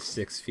size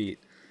 6 feet.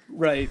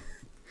 Right,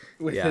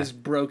 with his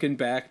broken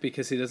back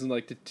because he doesn't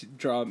like to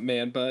draw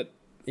man butt.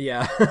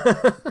 Yeah.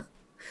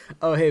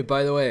 Oh, hey,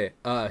 by the way,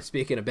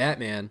 speaking of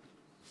Batman,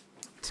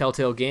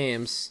 Telltale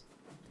Games,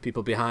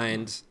 people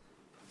behind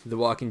The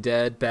Walking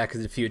Dead, Back to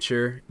the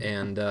Future,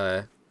 and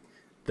the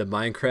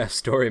Minecraft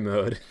story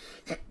mode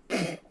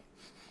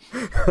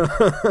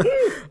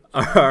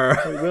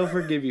We'll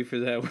forgive you for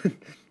that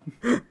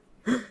one.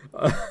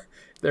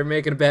 They're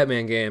making a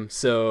Batman game,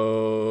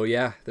 so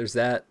yeah, there's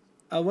that.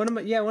 One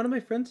of my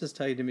friends was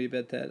talking to me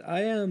about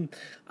that.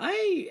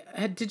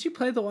 Did you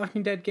play the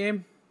Walking Dead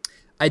game?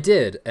 I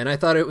did, and I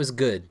thought it was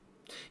good.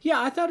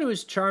 Yeah, I thought it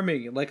was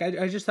charming. Like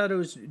I just thought it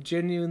was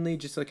genuinely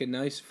just like a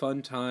nice,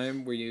 fun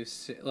time where you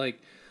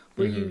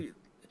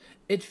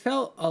it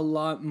felt a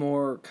lot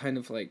more kind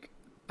of like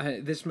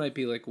this might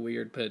be like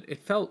weird, but it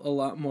felt a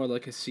lot more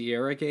like a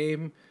Sierra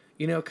game.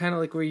 You know, kind of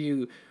like where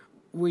you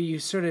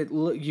sort of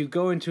you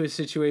go into a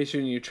situation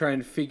and you try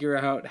and figure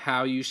out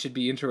how you should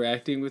be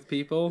interacting with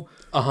people.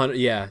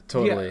 Yeah,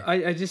 totally. Yeah,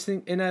 I just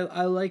think, and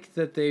I like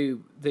that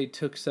they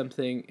took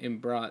something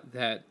and brought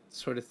that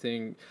sort of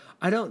thing.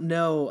 I don't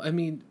know. I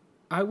mean,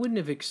 I wouldn't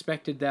have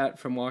expected that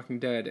from Walking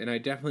Dead, and I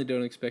definitely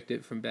don't expect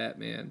it from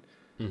Batman.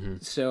 Mm-hmm.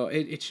 So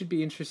it should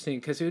be interesting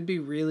because it would be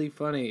really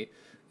funny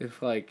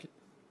if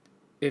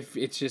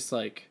it's just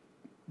like,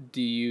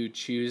 do you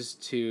choose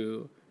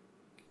to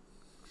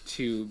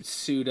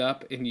suit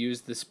up and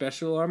use the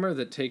special armor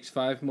that takes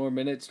 5 more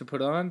minutes to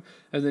put on,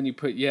 and then you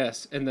put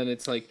yes, and then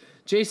it's like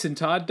Jason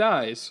Todd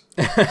dies.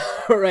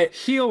 Right.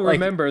 He'll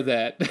remember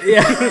that.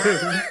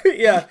 Yeah.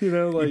 Yeah. You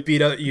know, like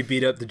you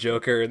beat up the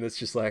Joker, and it's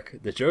just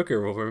like the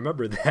Joker will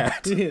remember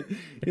that. You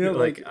know,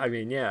 like I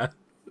mean, yeah.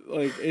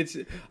 Like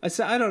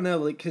I don't know,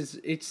 like because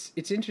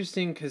it's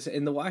interesting because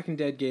in the Walking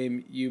Dead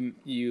game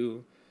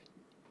you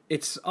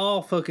it's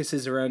all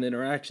focuses around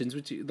interactions,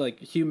 which like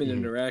human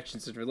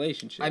interactions and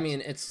relationships. I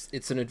mean,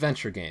 it's an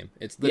adventure game.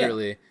 It's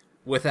literally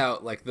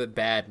without like the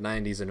bad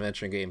 '90s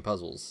adventure game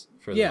puzzles.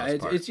 For the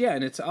most part.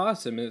 And it's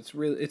awesome, and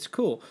it's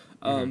cool.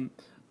 And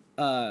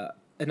I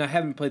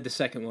haven't played the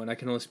second one. I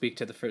can only speak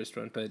to the first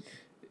one, but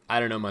I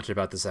don't know much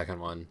about the second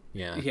one.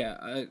 Yeah.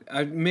 Yeah,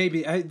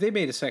 they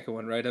made a second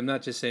one, right? I'm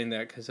not just saying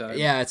that because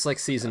yeah, it's like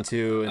season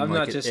 2. And I'm like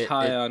not just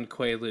high on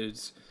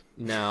Quaaludes.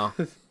 No.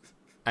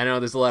 I know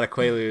there's a lot of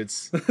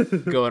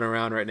Quaaludes going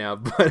around right now,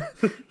 but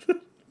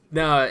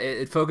no,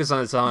 it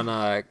focuses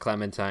on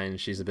Clementine.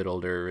 She's a bit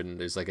older, and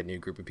there's like a new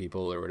group of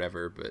people or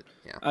whatever. But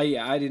yeah,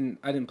 yeah, I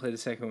didn't play the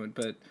second one,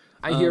 but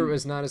I hear it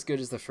was not as good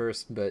as the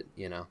first. But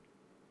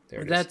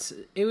there it is.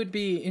 It would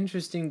be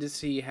interesting to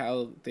see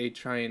how they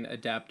try and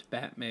adapt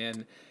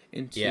Batman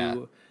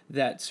into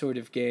that sort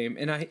of game.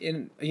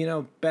 And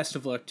best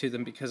of luck to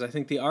them, because I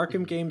think the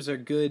Arkham games are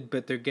good,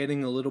 but they're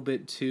getting a little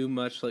bit too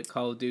much like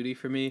Call of Duty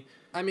for me.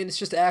 I mean, it's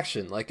just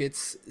action. Like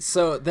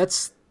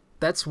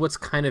that's what's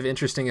kind of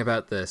interesting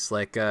about this.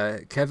 Like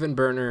Kevin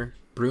Brunner,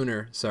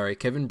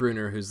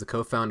 who's the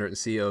co-founder and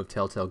CEO of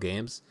Telltale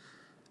Games.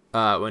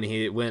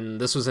 When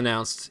this was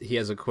announced, he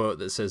has a quote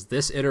that says,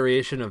 "This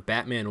iteration of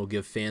Batman will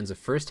give fans a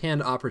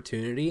first-hand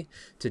opportunity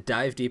to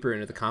dive deeper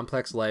into the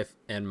complex life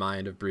and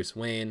mind of Bruce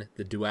Wayne,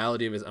 the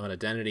duality of his own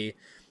identity,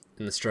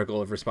 and the struggle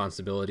of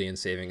responsibility in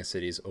saving a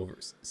city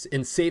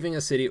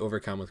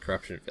overcome with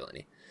corruption and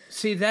villainy."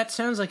 See, that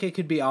sounds like it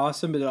could be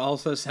awesome, but it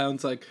also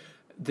sounds like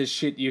the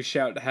shit you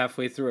shout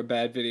halfway through a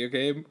bad video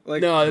game.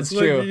 Like, no, that's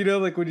true.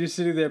 Like when you're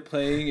sitting there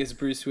playing as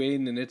Bruce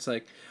Wayne, and it's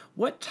like,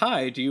 what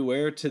tie do you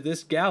wear to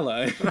this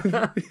gala?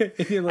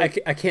 And you're like,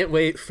 I can't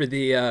wait for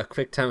the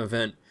QuickTime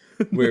event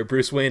where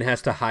Bruce Wayne has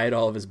to hide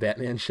all of his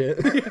Batman shit.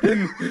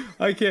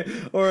 I can't.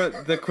 Or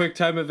the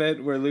QuickTime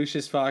event where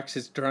Lucius Fox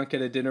is drunk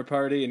at a dinner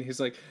party and he's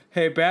like,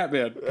 "Hey,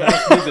 Batman,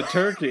 pass me the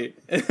turkey,"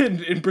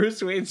 and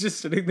Bruce Wayne's just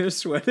sitting there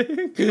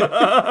sweating.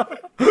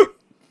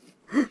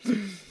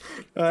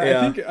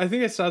 I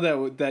think I saw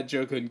that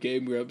joke on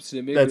Game Grumps, and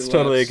it made That's me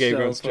totally laugh a Game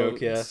Grumps joke.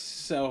 Yeah,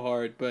 so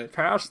hard. But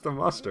pass the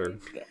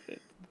mustard.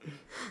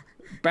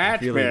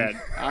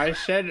 Batman, I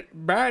said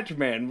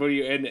Batman. Will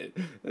you? And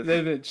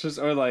then it's just,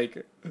 or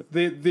like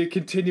the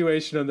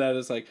continuation of that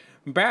is like,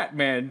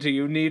 Batman, do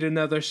you need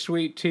another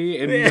sweet tea?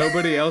 And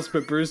nobody else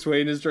but Bruce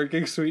Wayne is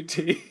drinking sweet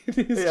tea.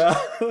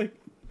 Like,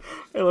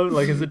 I love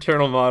like his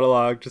eternal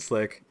monologue, just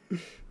like, oh,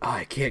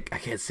 I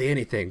can't say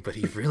anything, but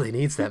he really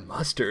needs that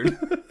mustard.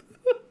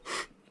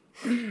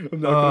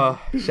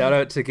 Shout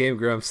out to Game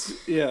Grumps.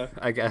 Yeah,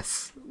 I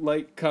guess.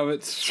 Like,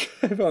 comment,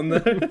 subscribe on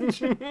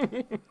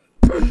that.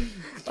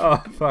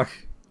 Oh fuck.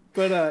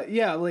 But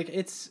like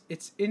it's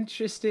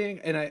interesting,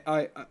 and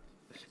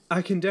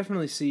I can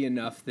definitely see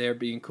enough there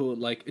being cool.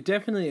 Like,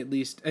 definitely, at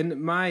least, and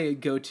my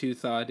go-to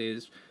thought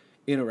is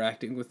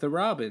interacting with the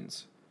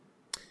Robins,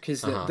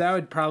 because that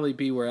would probably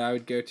be where I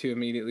would go to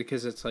immediately,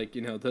 because it's like,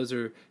 those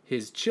are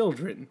his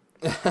children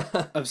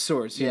of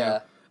sorts. You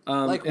know?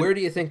 Where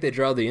do you think they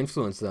draw the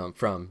influence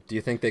from? Do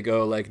you think they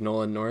go like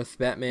Nolan North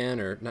Batman,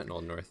 or not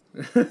Nolan North?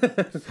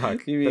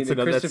 Fuck. You mean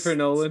Christopher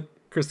Nolan?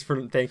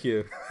 Christopher, thank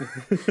you.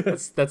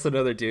 that's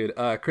another dude.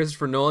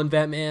 Christopher Nolan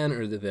Batman,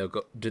 or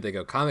do they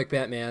go comic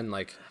Batman?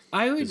 Like,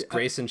 does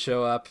Grayson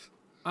show up?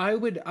 I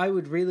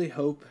would really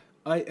hope,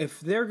 if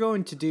they're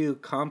going to do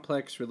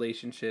complex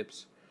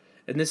relationships,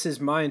 and this is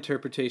my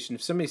interpretation,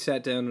 if somebody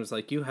sat down and was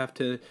like, you have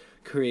to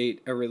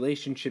create a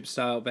relationship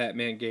style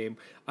Batman game,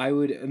 I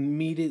would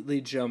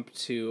immediately jump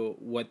to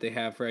what they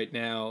have right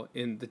now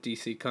in the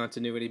DC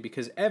continuity,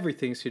 because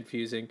everything's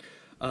confusing.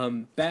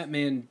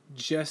 Batman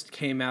just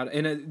came out,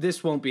 and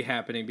this won't be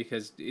happening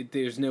because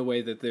there's no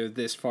way that they're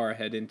this far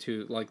ahead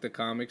into like the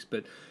comics,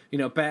 but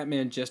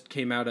Batman just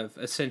came out of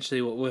essentially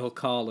what we'll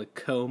call a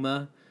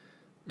coma,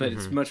 but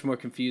it's much more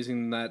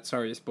confusing than that.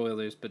 Sorry,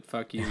 spoilers, but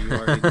fuck you, you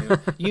already knew.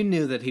 You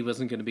knew that he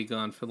wasn't going to be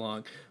gone for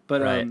long.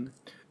 But right.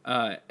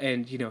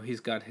 And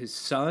he's got his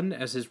son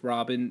as his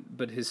Robin,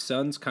 but his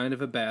son's kind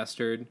of a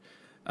bastard.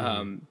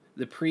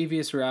 The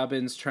previous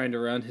Robin's trying to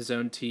run his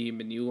own team,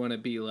 and you want to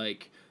be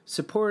like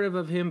supportive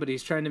of him, but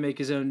he's trying to make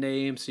his own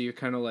name, so you're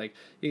kind of like,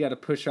 you got to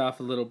push off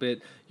a little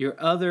bit.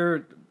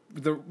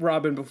 The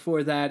Robin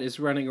before that is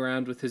running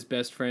around with his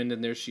best friend,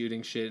 and they're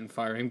shooting shit and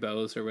firing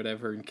bows or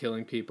whatever and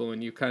killing people,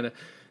 and you kind of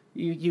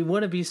you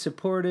want to be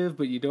supportive,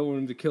 but you don't want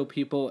him to kill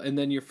people. And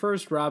then your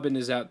first Robin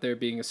is out there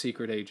being a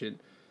secret agent,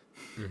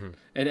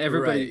 and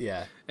everybody,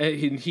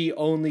 and he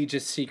only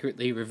just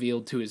secretly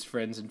revealed to his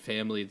friends and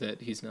family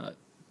that he's not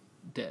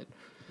dead.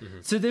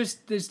 So there's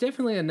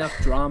definitely enough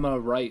drama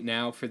right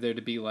now for there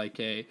to be like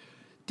a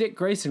Dick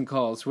Grayson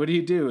calls, what do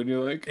you do? And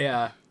you're like,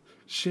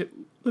 shit,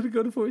 let me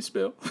go to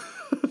voicemail.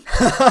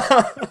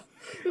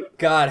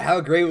 God, how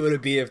great would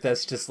it be if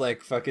that's just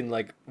like fucking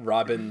like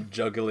Robin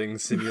juggling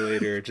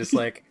simulator, just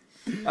like,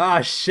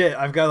 shit,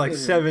 I've got like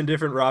 7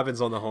 different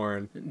Robins on the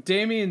horn.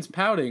 Damien's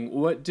pouting,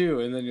 what do?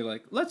 And then you're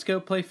like, let's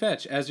go play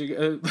fetch. Let's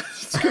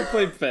go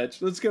play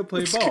fetch. Let's go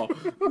play ball.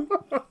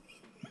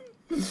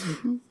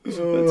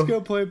 Let's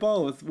go play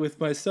ball with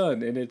my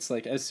son. And it's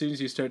like, as soon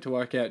as you start to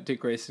walk out, Dick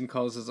Grayson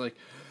calls us like,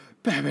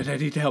 Batman, I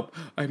need help.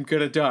 I'm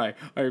gonna die.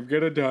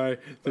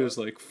 There's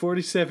like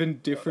 47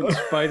 different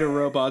spider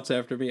robots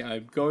after me.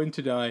 I'm going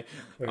to die.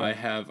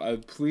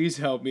 Please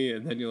help me.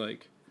 And then you're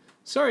like,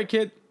 sorry,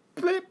 kid.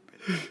 Blip.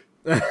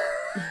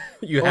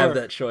 You have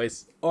that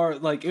choice. Or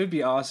like it would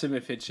be awesome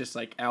if it's just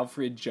like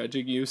Alfred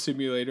judging you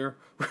simulator,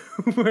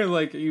 where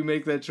like you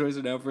make that choice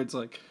and Alfred's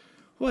like,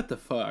 "What the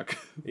fuck?"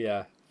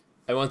 Yeah,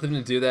 I want them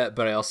to do that,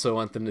 but I also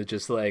want them to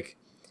just like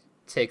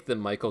take the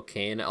Michael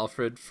Caine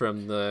Alfred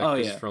from the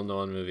Christopher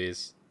Nolan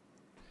movies,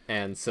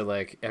 and so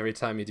like every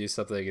time you do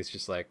something, it's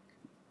just like,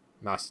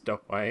 Master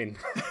Wayne.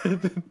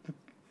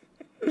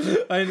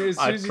 I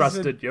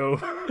trusted you.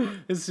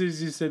 As soon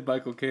as you said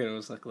Michael Caine, I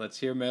was like, "Let's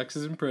hear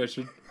Max's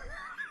impression."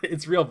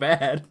 It's real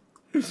bad.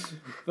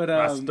 But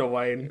Master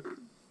Wayne.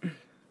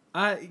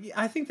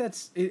 I think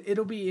that's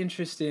it'll be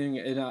interesting,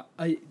 and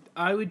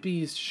I would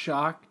be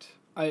shocked.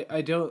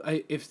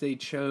 If they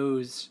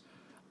chose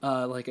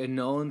like a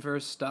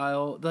Nolanverse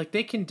style, like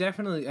they can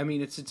definitely. I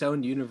mean, it's its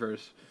own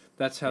universe.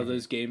 That's how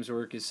those games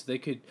work. Is they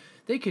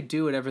could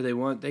do whatever they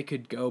want. They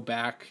could go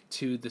back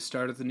to the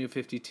start of the New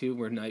 52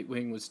 where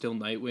Nightwing was still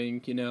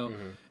Nightwing, you know,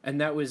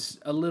 and that was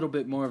a little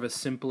bit more of a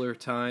simpler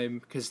time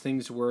because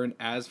things weren't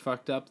as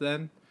fucked up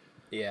then.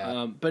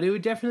 Yeah. But it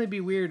would definitely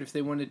be weird if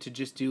they wanted to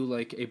just do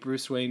like a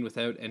Bruce Wayne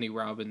without any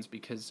Robins,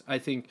 because I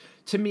think,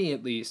 to me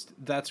at least,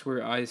 that's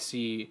where I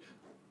see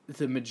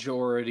the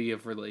majority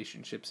of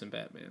relationships in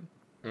Batman.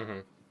 Mm-hmm.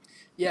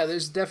 Yeah,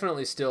 there's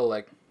definitely still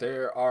like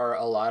there are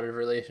a lot of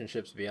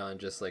relationships beyond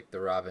just like the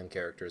Robin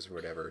characters or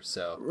whatever.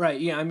 So right,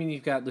 yeah, I mean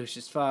you've got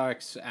Lucius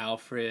Fox,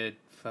 Alfred,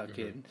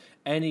 fucking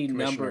any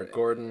Commissioner number,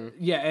 Gordon.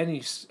 Yeah,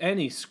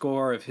 any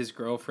score of his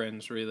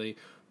girlfriends really.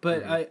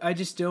 But I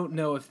just don't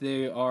know if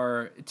they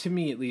are, to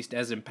me at least,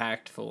 as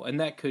impactful. And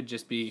that could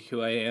just be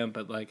who I am,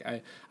 but like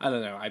I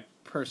don't know. I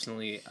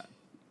personally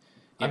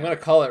I'm gonna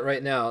call it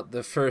right now.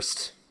 The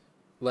first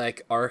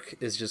like arc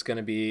is just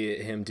gonna be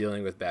him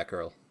dealing with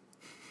Batgirl.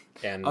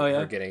 And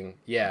her getting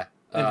and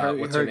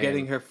her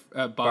getting her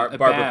Barbara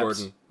Babs.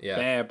 Gordon.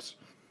 Yeah.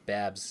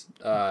 Babs.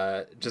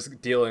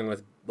 Just dealing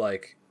with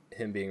like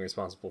him being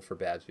responsible for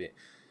Babs being.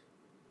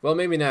 Well,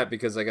 maybe not,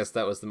 because I guess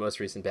that was the most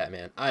recent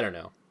Batman. I don't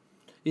know.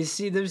 You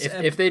see, there's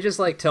if they just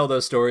like tell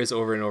those stories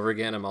over and over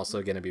again, I'm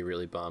also gonna be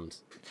really bummed.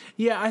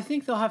 Yeah, I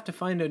think they'll have to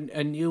find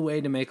a new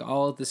way to make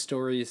all of the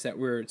stories that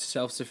were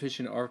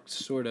self-sufficient arcs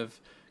sort of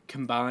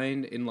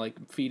combined and like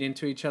feed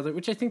into each other,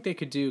 which I think they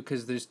could do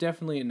because there's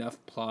definitely enough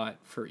plot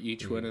for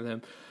each one of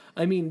them.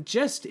 I mean,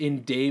 just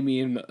in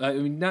Damian,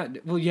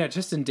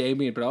 just in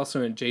Damian, but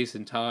also in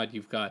Jason Todd,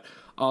 you've got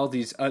all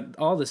this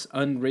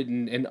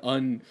unwritten and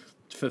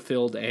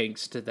unfulfilled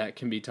angst that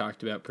can be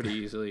talked about pretty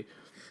easily.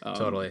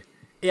 Totally.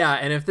 Yeah,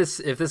 and if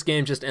this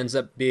game just ends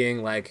up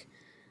being like,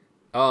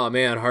 oh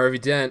man, Harvey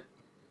Dent.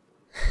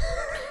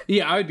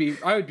 Yeah, I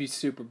would be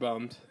super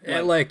bummed.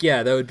 That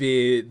would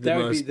be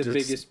the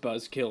biggest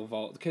buzzkill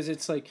vault, because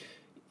it's like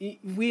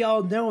we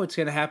all know what's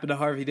gonna happen to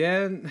Harvey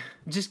Dent.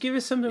 Just give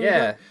us something.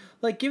 Yeah.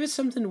 Give us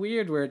something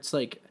weird where it's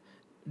like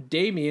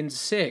Damian's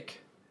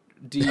sick.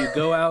 Do you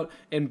go out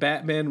and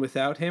Batman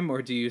without him,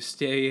 or do you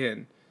stay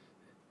in?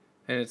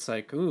 And it's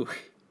like, ooh.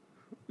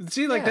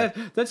 See, like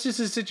that's just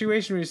a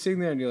situation where you're sitting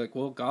there and you're like,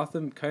 well,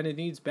 Gotham kind of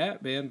needs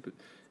Batman,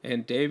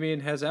 and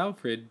Damian has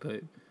Alfred,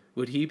 but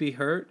would he be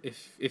hurt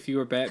if you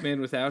were Batman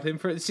without him?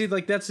 See,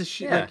 like that's a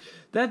shit. Yeah,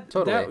 like,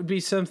 totally. That would be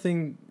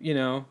something, you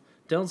know.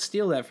 Don't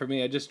steal that from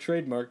me. I just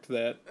trademarked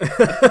that.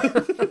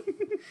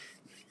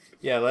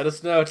 Yeah, let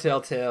us know,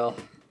 Telltale.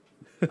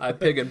 I'm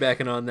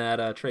piggybacking on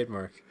that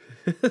trademark.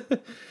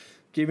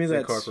 Give me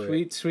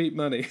that sweet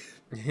money.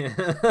 Yeah.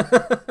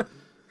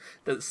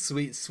 That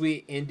sweet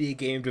indie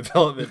game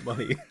development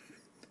money.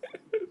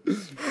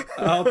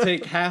 I'll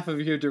take half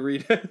of your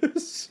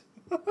Doritos.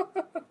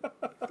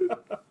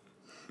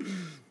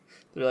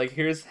 They're like,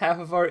 here's half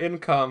of our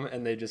income,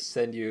 and they just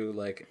send you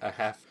like a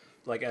half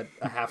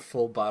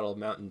full bottle of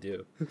Mountain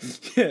Dew.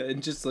 Yeah,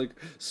 and just like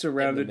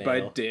surrounded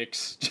by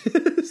dicks.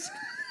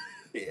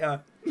 Yeah.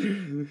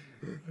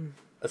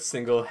 A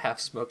single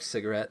half-smoked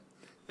cigarette.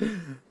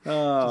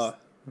 Oh,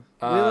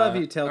 we love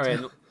you,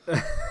 Telltale. All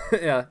right.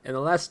 Yeah, and the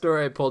last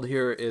story I pulled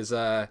here is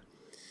hey,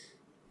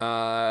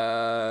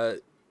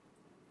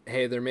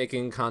 they're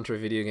making Contra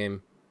video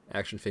game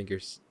action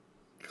figures.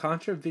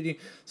 Contra video.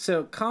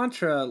 So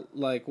Contra,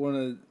 like one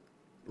of,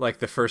 like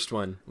the first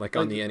one, like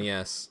on the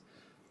NES.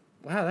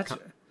 Wow,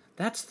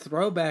 that's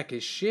throwback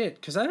as shit.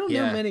 Because I don't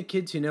know many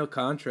kids who know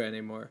Contra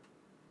anymore.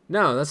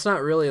 No, that's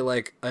not really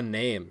like a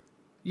name.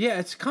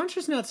 Yeah,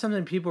 Contra's not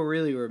something people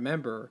really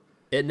remember.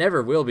 It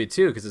never will be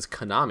too, because it's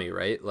Konami,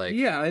 right? Like,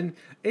 yeah, and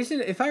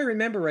if I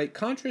remember right,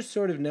 Contra's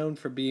sort of known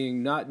for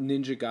being not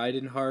Ninja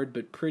Gaiden hard,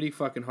 but pretty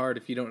fucking hard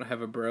if you don't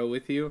have a bro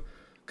with you.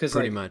 Cause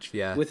pretty much,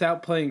 yeah.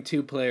 Without playing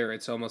 2-player,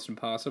 it's almost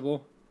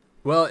impossible.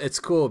 Well, it's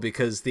cool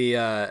because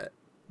it's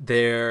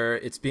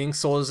being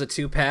sold as a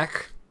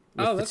 2-pack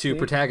with the two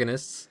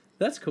protagonists.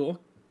 That's cool.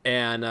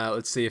 And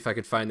let's see if I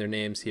could find their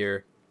names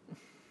here.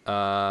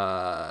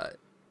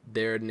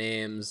 Their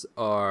names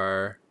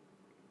are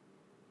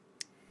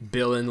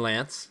Bill and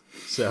Lance,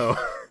 so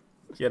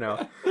you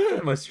know,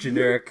 the most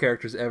generic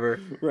characters ever.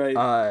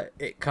 Right.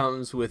 It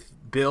comes with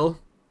Bill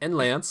and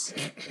Lance,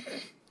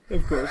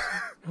 of course.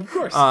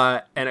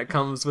 And it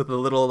comes with a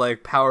little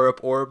like power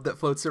up orb that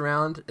floats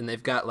around, and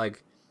they've got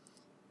like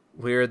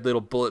weird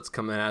little bullets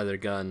coming out of their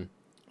gun.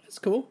 That's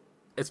cool.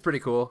 It's pretty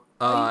cool.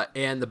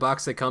 And the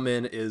box they come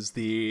in is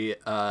the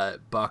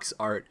box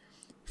art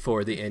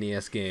for the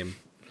NES game.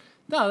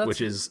 No,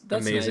 which is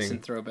that's amazing. Nice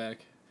and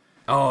throwback.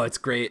 Oh, it's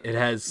great. It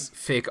has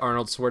fake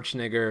Arnold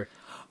Schwarzenegger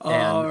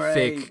Oh, and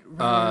fake.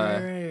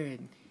 right.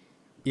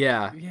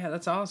 Yeah. Yeah,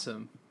 that's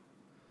awesome.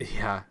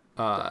 Yeah.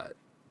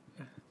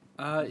 And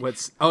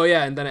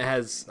then it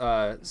has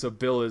so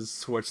Bill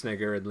is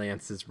Schwarzenegger and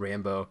Lance is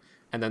Rambo,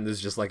 and then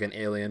there's just like an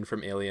alien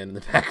from Alien in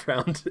the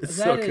background. It's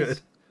so good.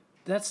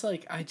 That's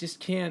like I just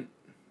can't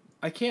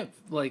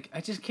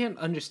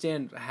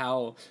understand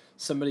how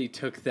somebody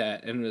took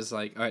that and was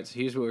like, all right, so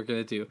here's what we're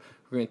gonna do.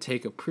 We're gonna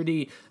take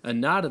a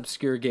not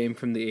obscure game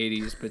from the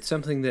 80s, but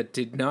something that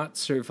did not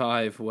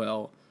survive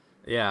well.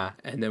 Yeah.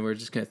 And then we're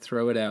just gonna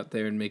throw it out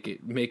there and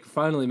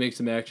finally make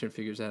some action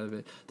figures out of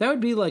it. That would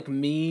be like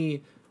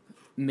me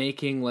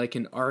making like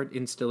an art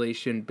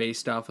installation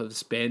based off of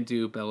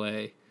Spandau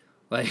Ballet.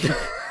 Like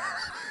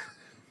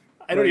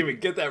I don't even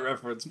get that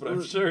reference, but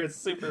I'm sure it's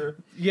super.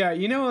 Yeah,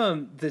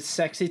 the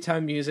sexy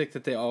time music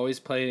that they always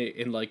play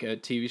in like a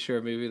TV show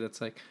or movie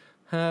that's like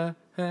ha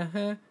ha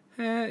ha ha,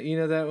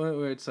 that one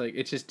where it's like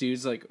it's just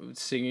dudes like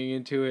singing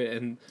into it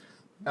and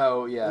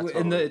oh yeah,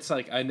 totally. And it's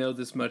like I know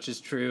this much is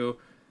true.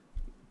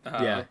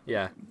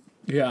 Yeah.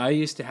 I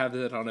used to have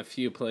that on a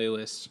few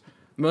playlists.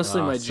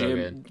 Mostly my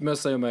gym,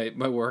 mostly on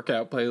my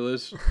workout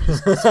playlist.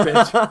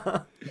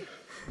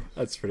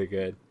 That's pretty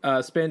good.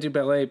 Spandau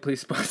Ballet,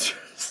 please sponsor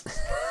us.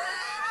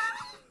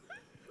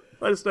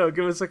 Let us know.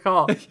 Give us a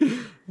call.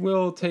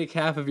 We'll take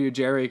half of your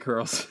Jerry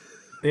curls.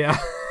 Yeah.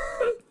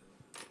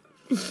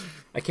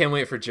 I can't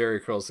wait for Jerry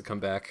curls to come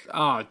back.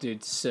 Oh,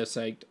 dude, so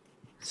psyched.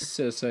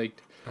 So psyched.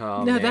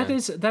 Oh, no,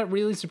 man. that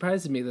really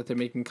surprises me that they're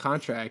making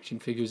Contra action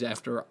figures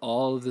after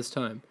all of this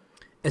time.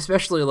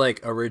 Especially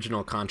like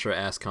original Contra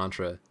ass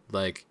Contra.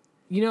 Like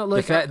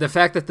like the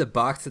fact that the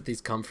box that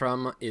these come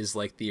from is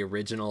like the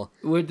original.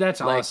 That's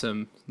like,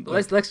 awesome.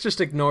 Let's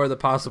just ignore the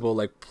possible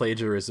like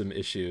plagiarism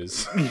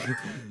issues.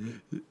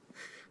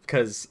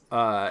 Because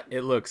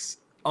it looks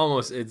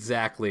almost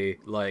exactly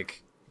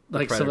like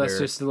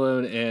Sylvester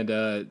Stallone and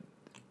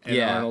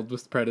Arnold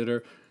with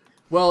Predator.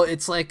 Well,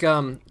 it's like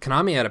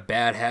Konami had a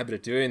bad habit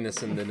of doing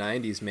this in the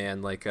 90s,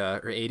 man, like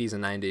or 80s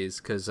and 90s,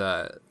 because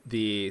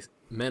the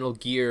Metal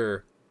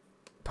Gear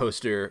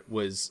poster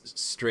was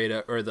straight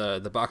up, or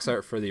the box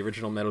art for the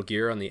original Metal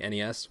Gear on the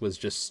NES was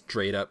just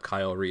straight up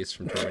Kyle Reese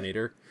from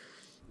Terminator.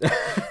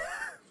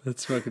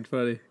 That's fucking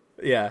funny.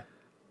 Yeah.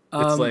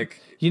 It's like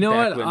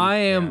what?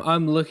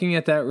 I'm looking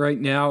at that right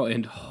now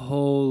and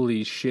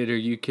holy shit, are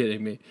you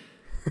kidding me?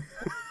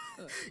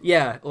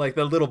 Yeah, like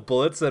the little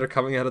bullets that are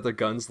coming out of their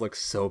guns look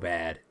so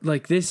bad.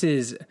 Like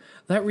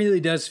that really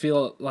does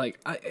feel like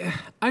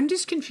I'm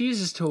just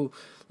confused as to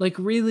like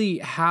really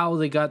how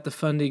they got the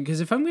funding,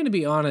 because if I'm going to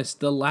be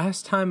honest, the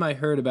last time I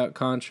heard about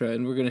Contra,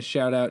 and we're going to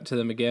shout out to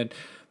them again,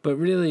 but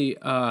really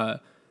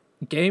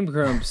Game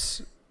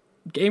Grumps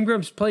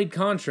played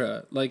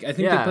Contra. Like I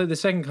think they played the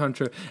second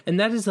Contra, and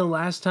that is the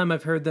last time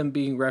I've heard them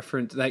being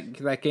referenced,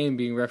 that game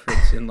being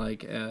referenced in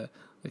like a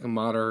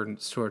modern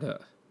sort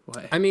of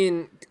way. I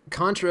mean,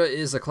 Contra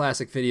is a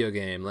classic video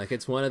game. Like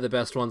it's one of the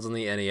best ones on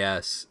the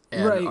NES,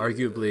 and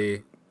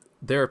arguably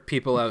there are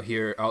people out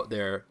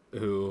there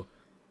who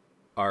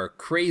are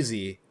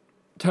crazy.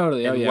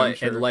 Totally.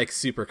 And like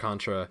Super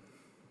Contra.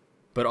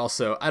 But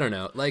also, I don't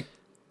know, like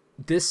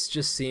this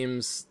just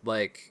seems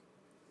like,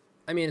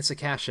 I mean, it's a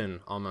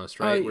cash-in almost,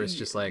 right? Where it's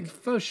just like,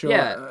 for sure.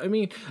 Yeah. I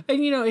mean, and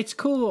it's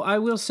cool. I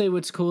will say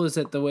what's cool is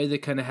that the way they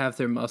kind of have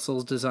their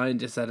muscles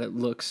designed is that it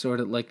looks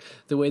sort of like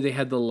the way they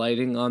had the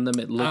lighting on them.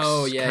 It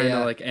looks kind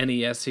of like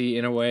NES-y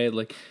in a way.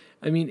 Like,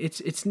 I mean, it's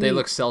neat. They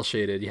look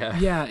cel-shaded, yeah.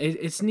 Yeah,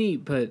 it's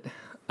neat, but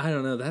I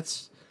don't know.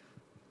 That's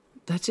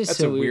just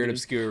so a weird, weird,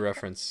 obscure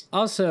reference.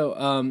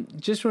 Also,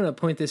 just want to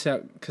point this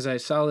out because I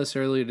saw this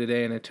earlier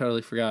today and I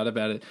totally forgot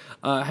about it.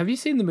 Have you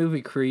seen the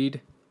movie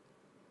Creed?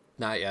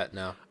 Not yet,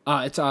 no.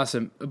 It's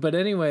awesome. But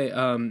anyway,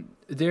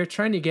 they're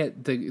trying to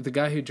get the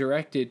guy who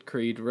directed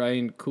Creed,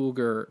 Ryan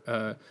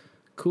Coogler,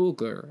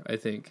 I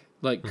think,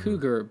 like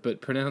Cougar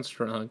but pronounced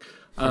wrong.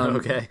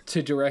 Okay.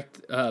 To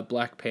direct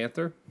Black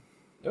Panther.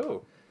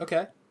 Oh,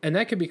 okay. And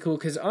that could be cool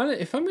because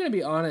if I'm going to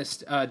be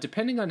honest,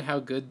 depending on how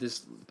good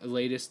this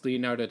latest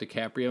Leonardo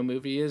DiCaprio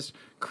movie is,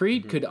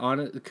 Creed could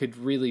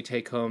really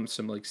take home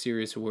some like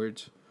serious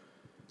awards.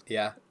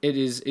 Yeah,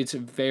 it's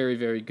very,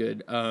 very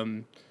good.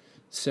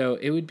 So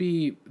it would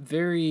be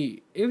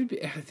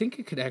I think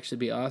it could actually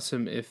be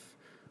awesome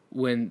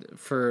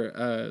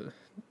for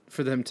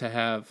them to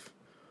have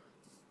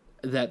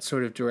that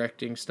sort of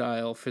directing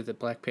style for the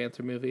Black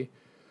Panther movie.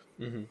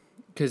 Mm-hmm.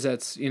 Because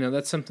that's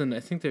something I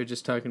think they're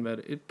just talking about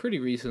it pretty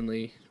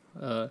recently.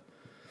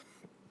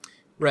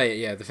 Right,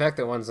 yeah. The fact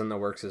that one's in the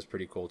works is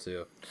pretty cool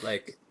too.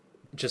 Like,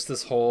 just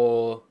this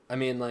whole, I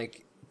mean,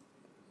 like,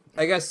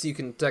 I guess you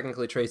can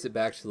technically trace it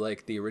back to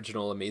like the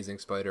original Amazing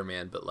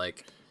Spider-Man, but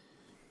like,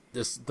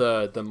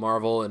 the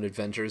Marvel and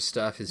Avengers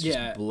stuff has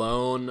just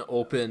blown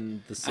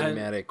open the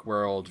cinematic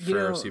world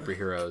for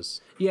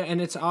superheroes. Yeah,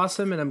 and it's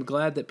awesome, and I'm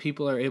glad that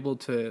people are able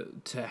to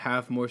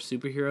have more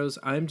superheroes.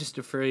 I'm just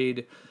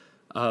afraid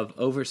of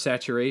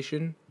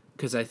oversaturation,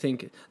 because I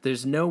think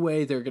there's no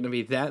way there are going to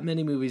be that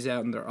many movies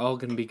out and they're all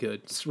going to be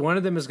good. One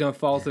of them is going to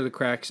fall through the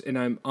cracks, and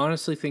I'm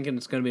honestly thinking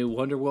it's going to be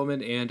Wonder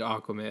Woman and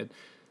Aquaman.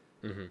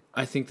 Mm-hmm.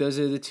 I think those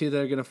are the two that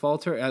are going to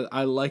falter.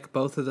 I like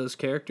both of those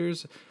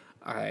characters.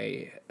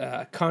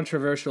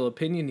 Controversial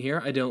opinion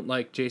here. I don't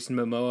like Jason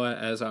Momoa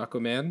as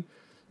Aquaman,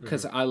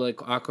 because I like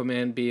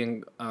Aquaman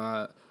being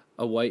a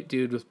white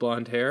dude with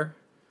blonde hair.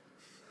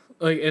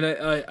 Like, and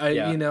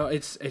I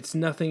it's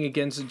nothing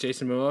against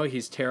Jason Momoa.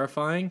 He's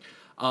terrifying.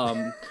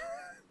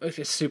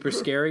 It's super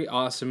scary,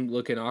 awesome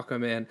looking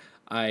Aquaman.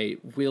 I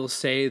will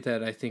say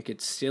that I think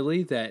it's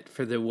silly that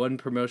for the one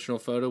promotional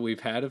photo we've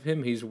had of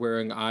him, he's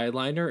wearing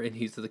eyeliner and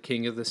he's the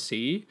king of the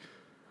sea.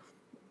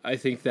 I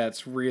think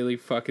that's really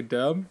fucking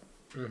dumb.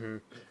 Mm-hmm.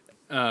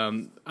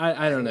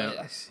 I don't know.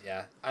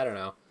 Yeah, I don't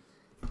know.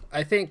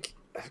 I think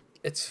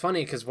it's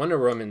funny because Wonder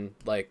Woman,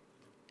 like,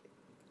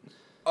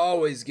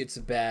 always gets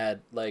a bad,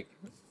 like...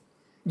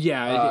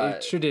 Yeah,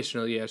 it's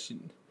traditional, yeah.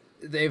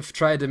 They've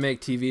tried to make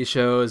TV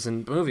shows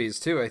and movies,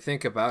 too, I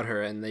think, about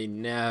her, and they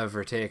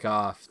never take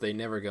off. They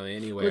never go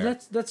anywhere. Well,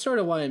 that's sort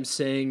of why I'm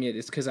saying it,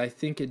 is because I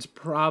think it's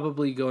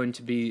probably going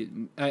to be...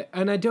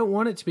 and I don't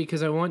want it to be,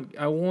 because I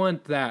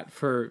want that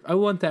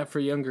for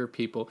younger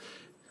people.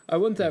 I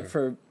want that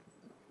for,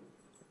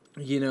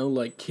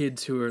 like,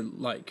 kids who are,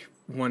 like,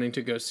 wanting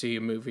to go see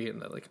a movie,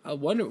 and they're like, I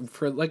wonder,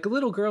 for, like,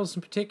 little girls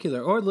in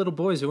particular, or little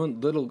boys. I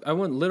want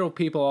little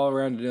people all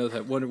around to know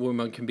that Wonder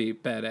Woman can be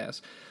badass.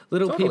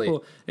 Little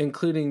people,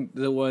 including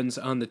the ones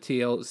on the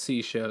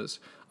TLC shows.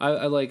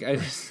 I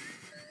just...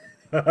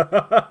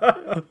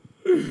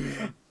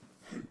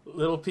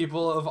 Little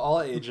people of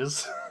all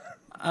ages.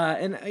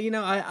 And,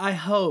 I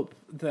hope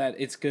that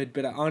it's good,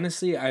 but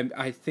honestly,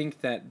 I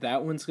think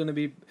that one's going to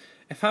be...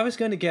 If I was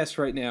going to guess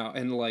right now,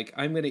 and, like,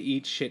 I'm going to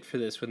eat shit for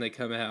this when they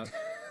come out,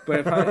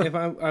 but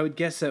I would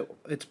guess that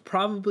it's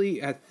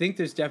probably... I think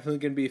there's definitely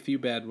going to be a few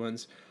bad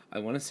ones. I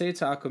want to say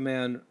it's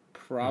Aquaman,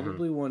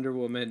 probably Wonder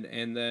Woman,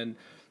 and then...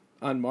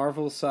 On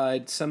Marvel's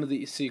side, some of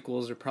the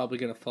sequels are probably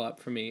going to flop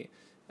for me.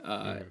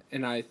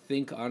 And I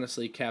think,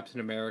 honestly, Captain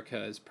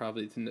America is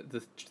probably...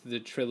 The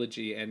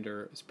trilogy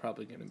ender is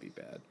probably going to be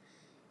bad.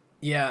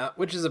 Yeah,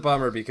 which is a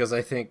bummer, because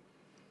I think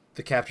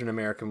the Captain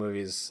America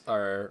movies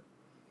are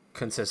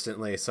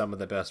consistently some of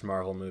the best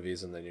Marvel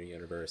movies in the new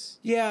universe.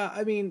 Yeah,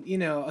 I mean,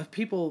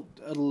 people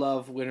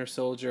love Winter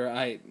Soldier.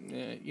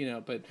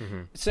 But...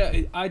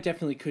 So I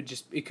definitely could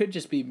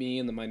just be me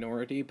in the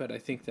minority, but I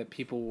think that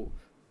people...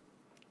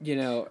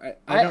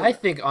 I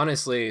think,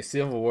 honestly,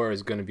 Civil War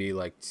is going to be,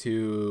 like,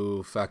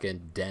 too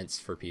fucking dense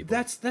for people.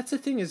 That's the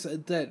thing, is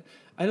that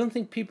I don't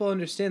think people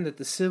understand that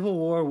the Civil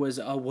War was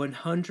a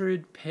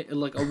 100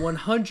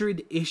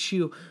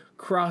 issue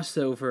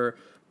crossover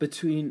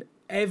between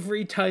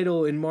every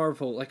title in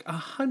Marvel, like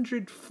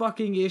 100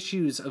 fucking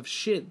issues of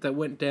shit that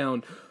went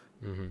down,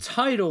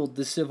 titled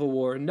the Civil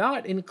War,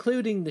 not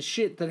including the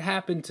shit that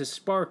happened to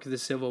spark the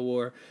Civil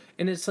War.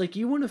 And it's like,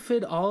 you want to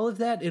fit all of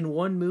that in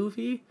one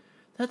movie?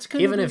 That's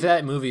gonna Even if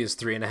that movie is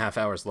 3.5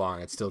 hours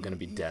long, it's still going to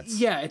be dense.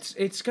 Yeah,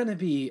 it's going to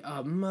be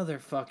a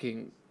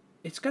motherfucking...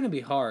 It's going to be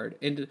hard.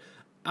 And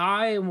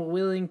I am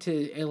willing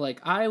to... Like,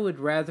 I would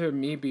rather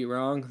me be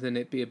wrong than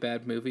it be a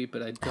bad movie,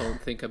 but I don't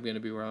think I'm going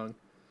to be wrong.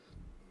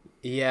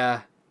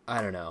 Yeah,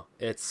 I don't know.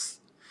 It's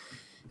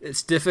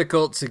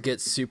difficult to get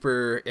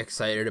super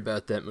excited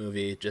about that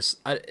movie.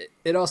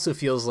 It also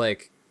feels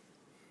like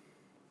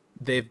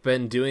they've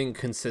been doing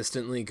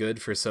consistently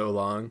good for so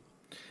long.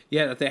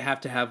 Yeah, that they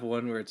have to have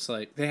one where it's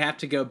like, they have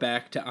to go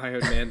back to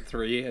Iron Man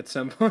 3 at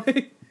some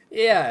point.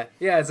 Yeah,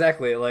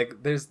 exactly.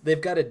 Like,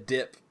 they've got to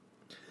dip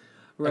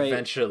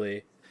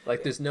eventually.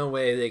 Like, there's no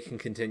way they can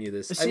continue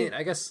this. I mean,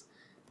 I guess,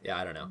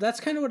 I don't know. That's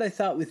kind of what I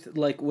thought with,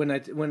 like,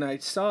 when I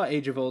saw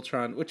Age of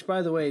Ultron, which,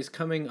 by the way, is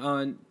coming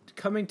to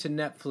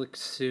Netflix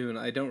soon.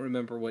 I don't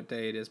remember what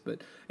day it is,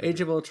 but Age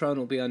of Ultron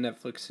will be on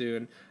Netflix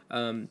soon.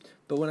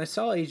 But when I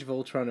saw Age of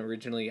Ultron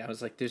originally, I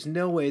was like, there's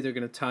no way they're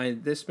going to tie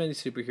in this many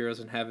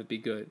superheroes and have it be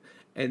good.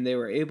 And they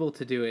were able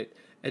to do it.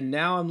 And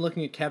now I'm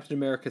looking at Captain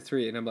America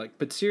 3, and I'm like,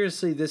 but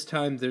seriously, this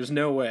time, there's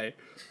no way.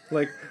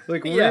 Like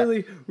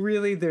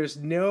really, there's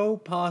no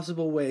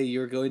possible way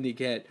you're going to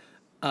get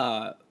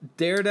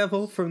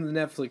Daredevil from the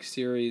Netflix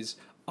series,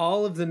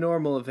 all of the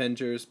normal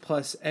Avengers,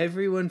 plus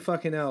everyone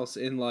fucking else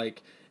in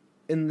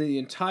the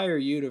entire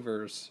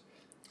universe.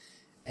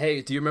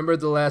 Hey, do you remember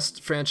the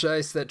last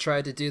franchise that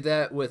tried to do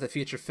that with a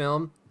feature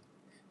film?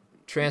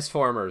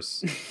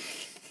 Transformers.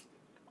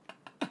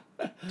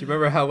 Do you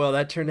remember how well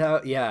that turned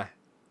out? Yeah.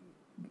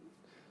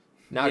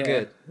 Not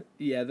good.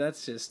 Yeah,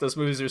 that's just... Those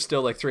movies are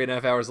still like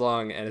 3.5 hours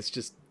long, and it's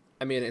just...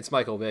 I mean, it's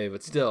Michael Bay,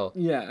 but still.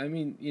 Yeah, I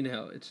mean,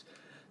 it's...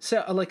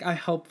 So, like, I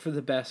hope for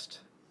the best,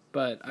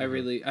 but I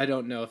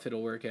don't know if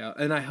it'll work out,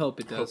 and I hope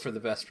it does. Hope for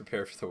the best,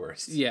 prepare for the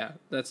worst. Yeah,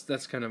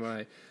 that's kind of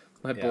my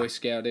Boy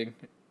Scouting.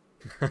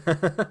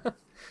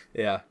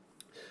 Yeah.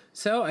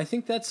 So I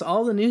think that's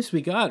all the news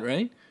we got,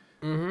 right?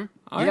 Mm-hmm.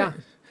 All yeah. right.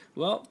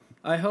 Well,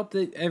 I hope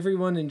that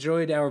everyone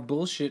enjoyed our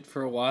bullshit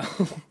for a while.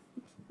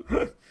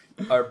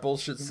 Our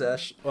bullshit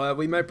sesh. Well,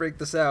 we might break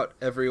this out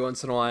every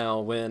once in a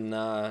while when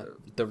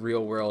the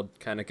real world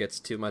kind of gets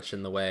too much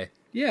in the way.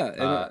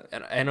 Yeah.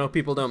 And I know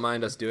people don't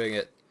mind us doing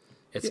it.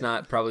 It's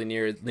not probably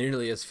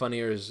nearly as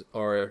funny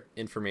or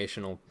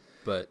informational,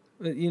 but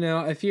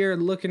if you're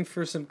looking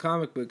for some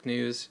comic book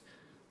news,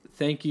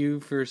 thank you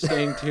for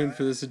staying tuned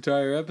for this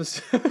entire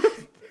episode.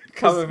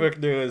 Comic book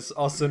news,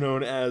 also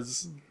known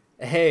as,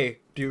 hey,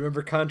 do you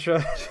remember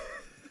Contra?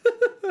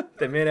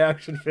 They made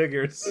action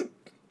figures.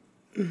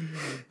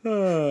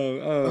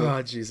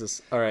 Oh,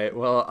 Jesus. All right,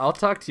 well, I'll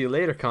talk to you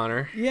later,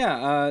 Connor.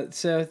 Yeah,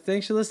 so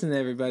thanks for listening,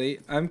 everybody.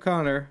 I'm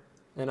Connor.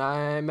 And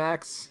I'm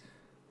Max.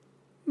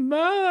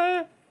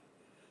 Bye.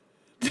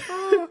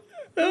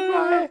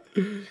 Goodbye.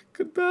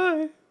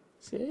 Goodbye.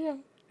 See ya.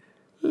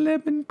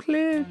 Lemon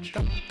pledge.